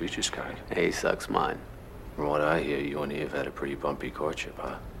Tobias Beecher's cock. He sucks mine. From what I hear, you and Eve had a pretty bumpy courtship,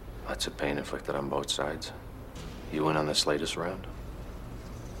 huh? Lots of pain inflicted on both sides. You in on this latest round?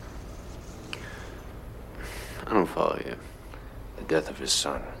 I don't follow you. The death of his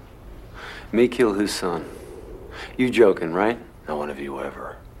son. Me kill his son? You joking, right? No one of you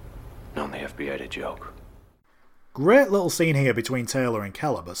ever known the FBI to joke. Great little scene here between Taylor and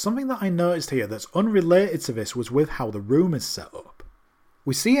Keller, but something that I noticed here that's unrelated to this was with how the room is set up.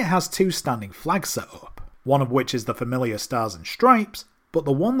 We see it has two standing flags set up, one of which is the familiar Stars and Stripes, but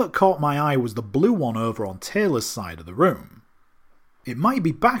the one that caught my eye was the blue one over on Taylor's side of the room. It might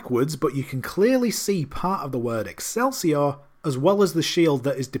be backwards, but you can clearly see part of the word Excelsior, as well as the shield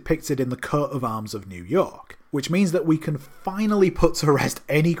that is depicted in the coat of arms of New York, which means that we can finally put to rest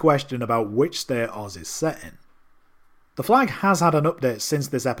any question about which state Oz is set in. The flag has had an update since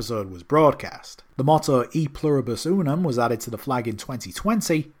this episode was broadcast. The motto E Pluribus Unum was added to the flag in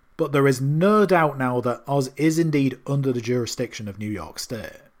 2020, but there is no doubt now that Oz is indeed under the jurisdiction of New York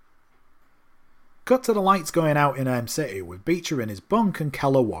State. Cut to the lights going out in Elm City with Beecher in his bunk and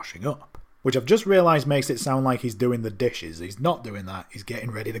Keller washing up, which I've just realised makes it sound like he's doing the dishes. He's not doing that, he's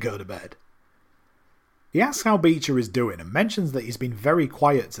getting ready to go to bed. He asks how Beecher is doing and mentions that he's been very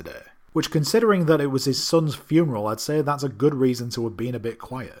quiet today, which, considering that it was his son's funeral, I'd say that's a good reason to have been a bit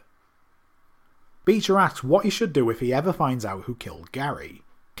quiet. Beecher asks what he should do if he ever finds out who killed Gary,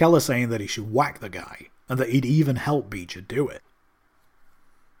 Keller saying that he should whack the guy, and that he'd even help Beecher do it.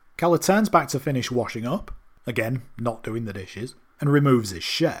 Keller turns back to finish washing up, again not doing the dishes, and removes his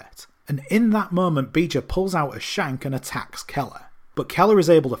shirt, and in that moment Beecher pulls out a shank and attacks Keller, but Keller is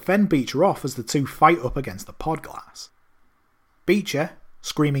able to fend Beecher off as the two fight up against the pod glass. Beecher,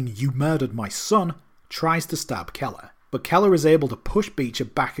 screaming "You murdered my son," tries to stab Keller, but Keller is able to push Beecher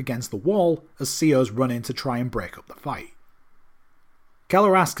back against the wall as COs run in to try and break up the fight.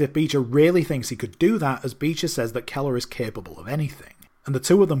 Keller asks if Beecher really thinks he could do that, as Beecher says that Keller is capable of anything, and the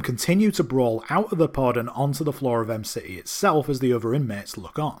two of them continue to brawl out of the pod and onto the floor of M-City itself as the other inmates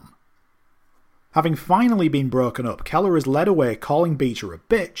look on. Having finally been broken up, Keller is led away calling Beecher a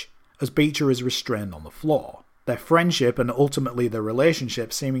bitch as Beecher is restrained on the floor, their friendship and ultimately their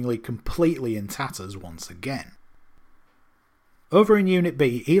relationship seemingly completely in tatters once again. Over in Unit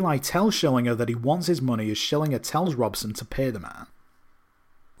B, Eli tells Schillinger that he wants his money as Schillinger tells Robson to pay the man.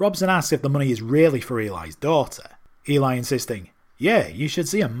 Robson asks if the money is really for Eli's daughter, Eli insisting, "Yeah, you should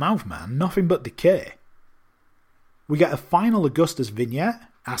see her mouth, man, nothing but decay." We get a final Augustus vignette,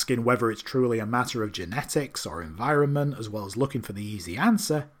 asking whether it's truly a matter of genetics or environment, as well as looking for the easy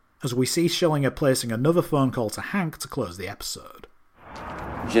answer, as we see Schillinger placing another phone call to Hank to close the episode.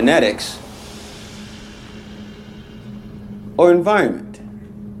 Genetics or environment?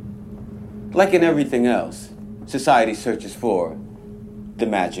 Like in everything else, society searches for the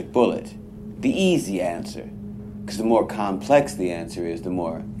magic bullet, the easy answer, because the more complex the answer is, the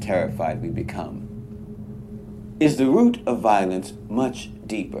more terrified we become. Is the root of violence much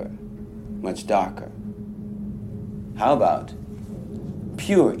deeper, much darker? How about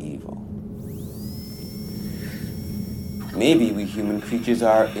pure evil? Maybe we human creatures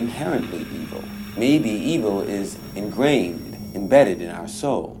are inherently evil. Maybe evil is ingrained, embedded in our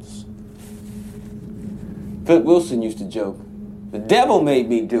souls. Philip Wilson used to joke, "The devil made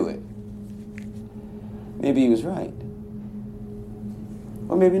me do it." Maybe he was right.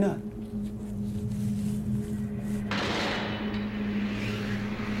 Or maybe not.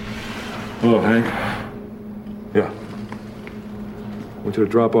 Hello, Hank. Yeah. I want you to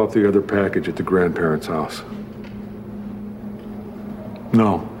drop off the other package at the grandparents' house.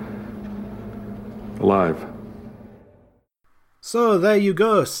 No. Alive. So there you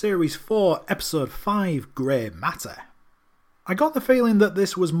go, Series 4, Episode 5, Grey Matter. I got the feeling that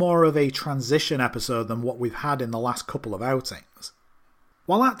this was more of a transition episode than what we've had in the last couple of outings.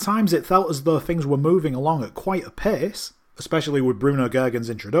 While at times it felt as though things were moving along at quite a pace, especially with Bruno Gergen's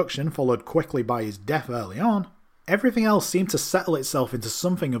introduction followed quickly by his death early on, everything else seemed to settle itself into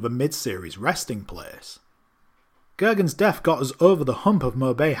something of a mid-series resting place. Gergen's death got us over the hump of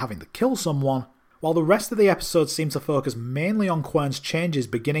Maubey having to kill someone, while the rest of the episode seemed to focus mainly on Quern's changes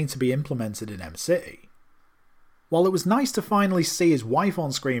beginning to be implemented in M-City. While it was nice to finally see his wife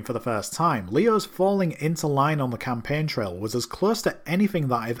on screen for the first time, Leo's falling into line on the campaign trail was as close to anything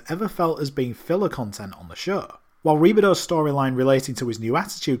that I've ever felt as being filler content on the show, while Rebado's storyline relating to his new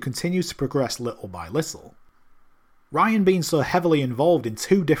attitude continues to progress little by little. Ryan being so heavily involved in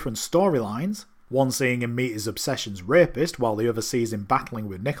two different storylines, one seeing him meet his obsession's rapist while the other sees him battling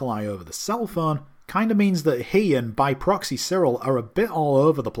with Nikolai over the cell phone, kinda means that he and by proxy Cyril are a bit all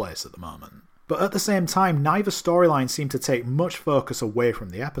over the place at the moment. But at the same time, neither storyline seemed to take much focus away from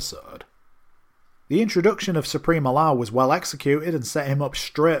the episode. The introduction of Supreme Allah was well executed and set him up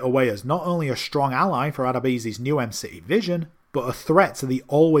straight away as not only a strong ally for Adebisi's new M-City vision, but a threat to the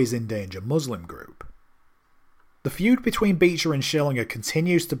always in danger Muslim group. The feud between Beecher and Schillinger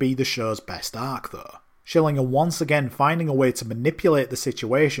continues to be the show's best arc though, Schillinger once again finding a way to manipulate the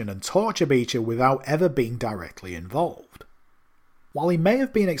situation and torture Beecher without ever being directly involved. While he may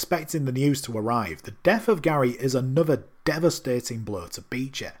have been expecting the news to arrive, the death of Gary is another devastating blow to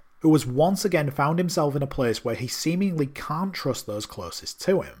Beecher, who has once again found himself in a place where he seemingly can't trust those closest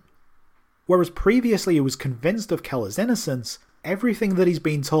to him. Whereas previously he was convinced of Keller's innocence, everything that he's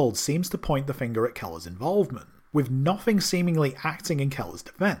been told seems to point the finger at Keller's involvement, with nothing seemingly acting in Keller's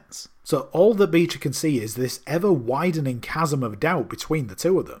defense. So all that Beecher can see is this ever-widening chasm of doubt between the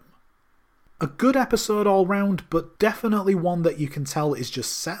two of them. A good episode all round, but definitely one that you can tell is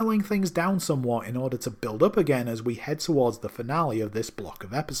just settling things down somewhat in order to build up again as we head towards the finale of this block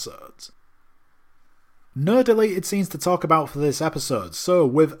of episodes. Nerdelated scenes to talk about for this episode, so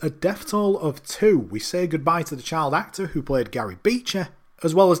with a death toll of 2, we say goodbye to the child actor who played Gary Beecher,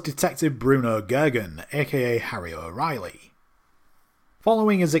 as well as Detective Bruno Gergen, aka Harry O'Reilly.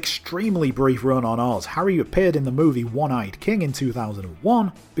 Following his extremely brief run on Oz, Harry appeared in the movie One-Eyed King in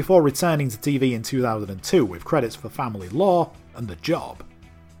 2001, before returning to TV in 2002 with credits for Family Law and The Job.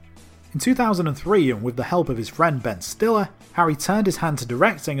 In 2003, and with the help of his friend Ben Stiller, Harry turned his hand to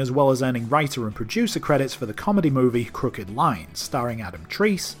directing as well as earning writer and producer credits for the comedy movie Crooked Lines, starring Adam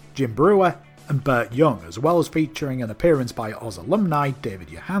Treese, Jim Brewer, and Burt Young, as well as featuring an appearance by Oz alumni David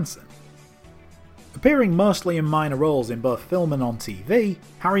Johansen. Appearing mostly in minor roles in both film and on TV,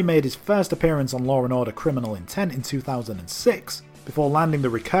 Harry made his first appearance on Law & Order Criminal Intent in 2006, before landing the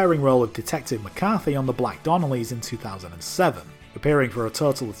recurring role of Detective McCarthy on The Black Donnellys in 2007, appearing for a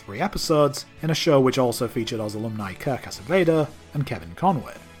total of 3 episodes in a show which also featured Oz alumni Kirk Acevedo and Kevin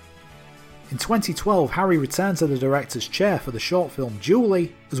Conway. In 2012, Harry returned to the director's chair for the short film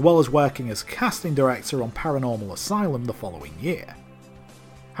Julie, as well as working as casting director on Paranormal Asylum the following year.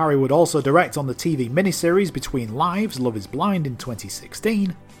 Harry would also direct on the TV miniseries Between Lives, Love is Blind in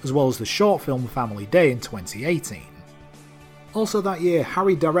 2016, as well as the short film Family Day in 2018. Also that year,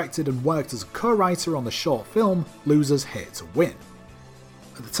 Harry directed and worked as a co-writer on the short film Losers Here to Win.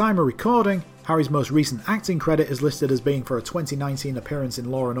 At the time of recording, Harry's most recent acting credit is listed as being for a 2019 appearance in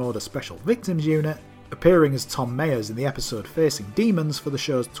Law & Order Special Victims Unit, appearing as Tom Mayers in the episode Facing Demons for the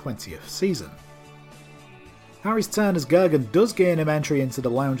show's 20th season. Harry's turn as Gergen does gain him entry into the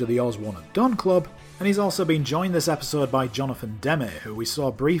lounge of the Oz One and Done Club, and he's also been joined this episode by Jonathan Demme, who we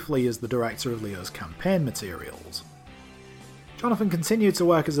saw briefly as the director of Leo's campaign materials. Jonathan continued to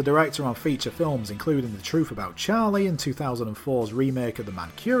work as a director on feature films, including The Truth About Charlie and 2004's remake of The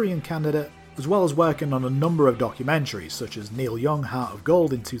Manchurian Candidate, as well as working on a number of documentaries such as Neil Young Heart of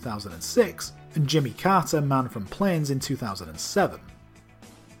Gold in 2006 and Jimmy Carter Man from Plains in 2007.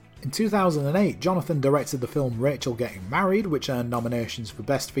 In 2008, Jonathan directed the film Rachel Getting Married, which earned nominations for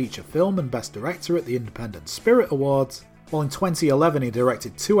Best Feature Film and Best Director at the Independent Spirit Awards, while in 2011 he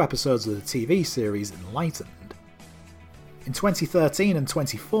directed 2 episodes of the TV series Enlightened. In 2013 and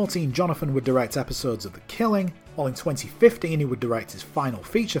 2014, Jonathan would direct episodes of The Killing, while in 2015 he would direct his final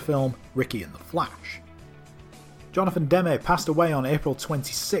feature film, Ricky and the Flash. Jonathan Demme passed away on April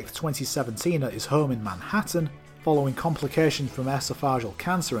 26, 2017 at his home in Manhattan, following complications from esophageal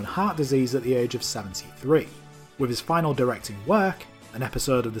cancer and heart disease at the age of 73, with his final directing work, an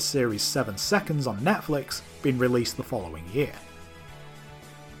episode of the series 7 Seconds on Netflix, being released the following year.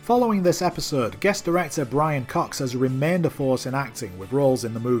 Following this episode, guest director Brian Cox has remained a force in acting with roles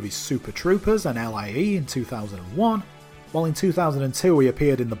in the movies Super Troopers and LIE in 2001, while in 2002 he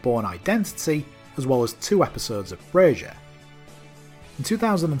appeared in The Bourne Identity, as well as 2 episodes of Frasier. In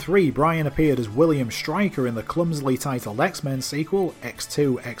 2003, Brian appeared as William Stryker in the clumsily titled X-Men sequel,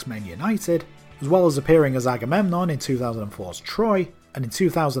 X2 X-Men United, as well as appearing as Agamemnon in 2004's Troy, and in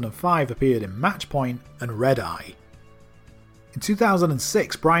 2005 appeared in Matchpoint and Red Eye. In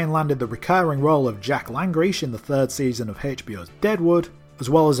 2006, Brian landed the recurring role of Jack Langrish in the 3rd season of HBO's Deadwood, as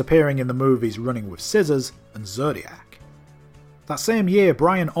well as appearing in the movies Running with Scissors and Zodiac. That same year,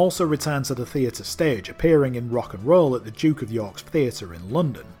 Brian also returned to the theatre stage, appearing in Rock and Roll at the Duke of York's Theatre in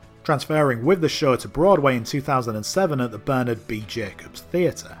London, transferring with the show to Broadway in 2007 at the Bernard B. Jacobs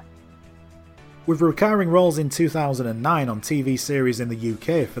Theatre. With recurring roles in 2009 on TV series in the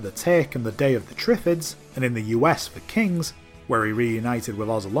UK for The Take and The Day of the Triffids, and in the US for Kings, where he reunited with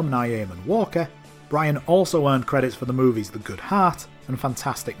Oz alumni Eamon Walker, Brian also earned credits for the movies The Good Heart and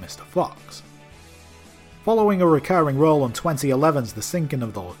Fantastic Mr. Fox. Following a recurring role on 2011's The Sinking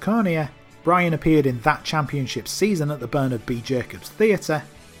of the Laconia, Brian appeared in that championship season at the Bernard B. Jacobs Theatre,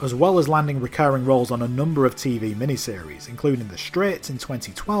 as well as landing recurring roles on a number of TV miniseries, including The Straits in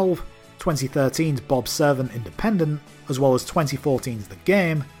 2012, 2013's Bob Servant Independent, as well as 2014's The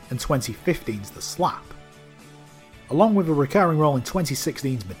Game and 2015's The Slap. Along with a recurring role in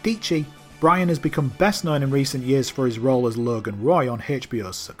 2016's Medici, Brian has become best known in recent years for his role as Logan Roy on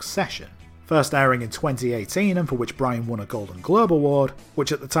HBO's Succession, first airing in 2018 and for which Brian won a Golden Globe Award,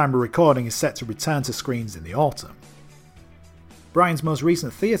 which at the time of recording is set to return to screens in the autumn. Brian's most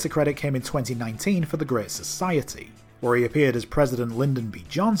recent theatre credit came in 2019 for The Great Society, where he appeared as President Lyndon B.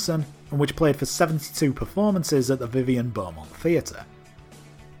 Johnson, and which played for 72 performances at the Vivian Beaumont Theatre.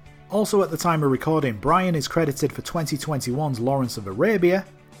 Also at the time of recording, Bryan is credited for 2021's Lawrence of Arabia,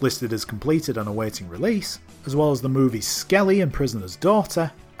 listed as completed and awaiting release, as well as the movies Skelly and Prisoner's Daughter,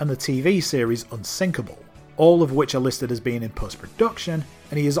 and the TV series Unsinkable, all of which are listed as being in post-production,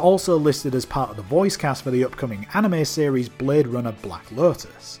 and he is also listed as part of the voice cast for the upcoming anime series Blade Runner Black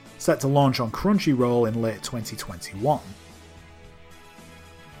Lotus, set to launch on Crunchyroll in late 2021.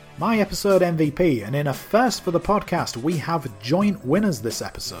 My episode MVP, and in a first for the podcast, we have joint winners this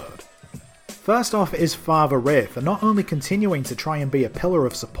episode. First off is Father Ray for not only continuing to try and be a pillar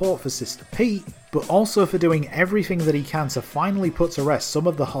of support for Sister Pete, but also for doing everything that he can to finally put to rest some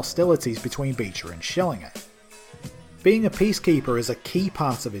of the hostilities between Beecher and Schillinger. Being a peacekeeper is a key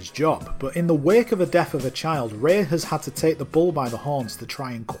part of his job, but in the wake of the death of a child, Ray has had to take the bull by the horns to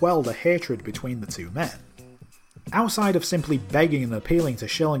try and quell the hatred between the two men. Outside of simply begging and appealing to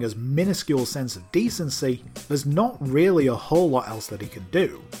Schillinger's minuscule sense of decency, there's not really a whole lot else that he can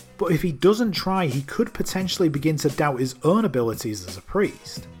do. But if he doesn't try, he could potentially begin to doubt his own abilities as a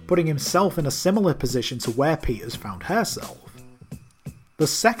priest, putting himself in a similar position to where Pete has found herself. The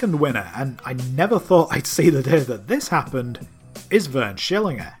second winner, and I never thought I'd see the day that this happened, is Vern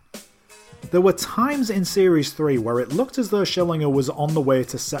Schillinger. There were times in Series 3 where it looked as though Schillinger was on the way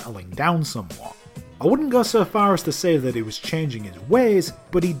to settling down somewhat. I wouldn't go so far as to say that he was changing his ways,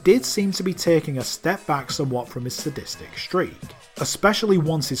 but he did seem to be taking a step back somewhat from his sadistic streak, especially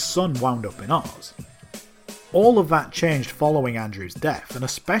once his son wound up in Oz. All of that changed following Andrew's death, and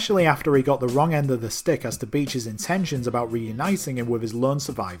especially after he got the wrong end of the stick as to Beecher's intentions about reuniting him with his lone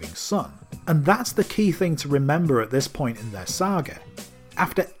surviving son. And that's the key thing to remember at this point in their saga.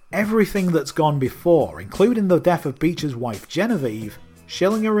 After everything that's gone before, including the death of Beecher's wife Genevieve,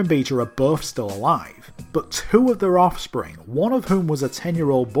 Schillinger and Beecher are both still alive, but two of their offspring, one of whom was a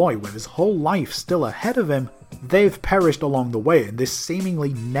 10-year-old boy with his whole life still ahead of him, they've perished along the way in this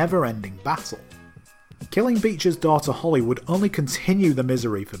seemingly never-ending battle. Killing Beecher's daughter Holly would only continue the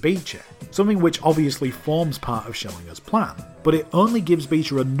misery for Beecher, something which obviously forms part of Schillinger's plan, but it only gives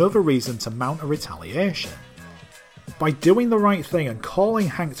Beecher another reason to mount a retaliation. By doing the right thing and calling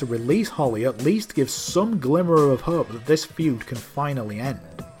Hank to release Holly at least gives some glimmer of hope that this feud can finally end.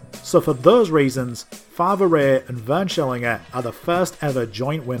 So for those reasons, Father Ray and Vern Schillinger are the first ever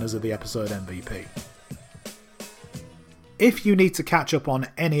joint winners of the episode MVP. If you need to catch up on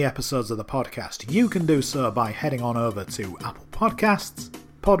any episodes of the podcast, you can do so by heading on over to Apple Podcasts,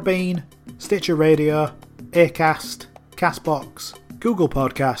 Podbean, Stitcher Radio, Acast, Castbox, Google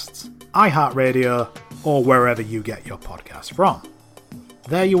Podcasts, iHeartRadio, or wherever you get your podcasts from.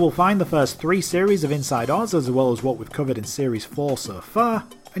 There you will find the first 3 series of Inside Oz, as well as what we've covered in Series 4 so far,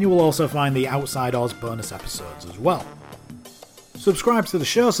 and you will also find the Outside Oz bonus episodes as well. Subscribe to the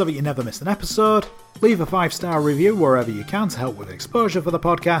show so that you never miss an episode, leave a 5-star review wherever you can to help with exposure for the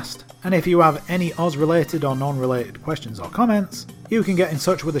podcast, and if you have any Oz-related or non-related questions or comments, you can get in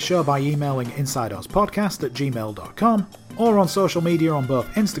touch with the show by emailing insideozpodcast@gmail.com, or on social media on both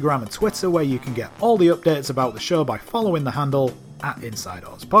Instagram and Twitter, where you can get all the updates about the show by following the handle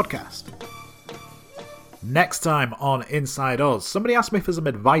 @InsideOzPodcast. Next time on Inside Oz, somebody asked me for some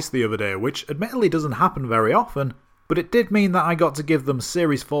advice the other day, which admittedly doesn't happen very often, but it did mean that I got to give them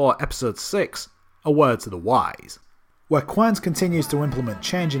Series 4, Episode 6, A Word to the Wise, where Querns continues to implement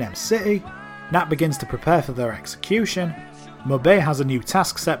change in M-City, Nat begins to prepare for their execution, Mobay has a new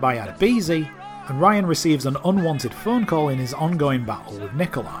task set by Adebisi, and Ryan receives an unwanted phone call in his ongoing battle with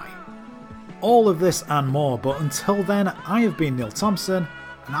Nikolai. All of this and more, but until then, I have been Neil Thompson,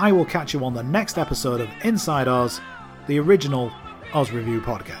 and I will catch you on the next episode of Inside Oz, the original Oz Review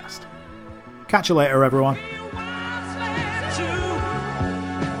podcast. Catch you later, everyone.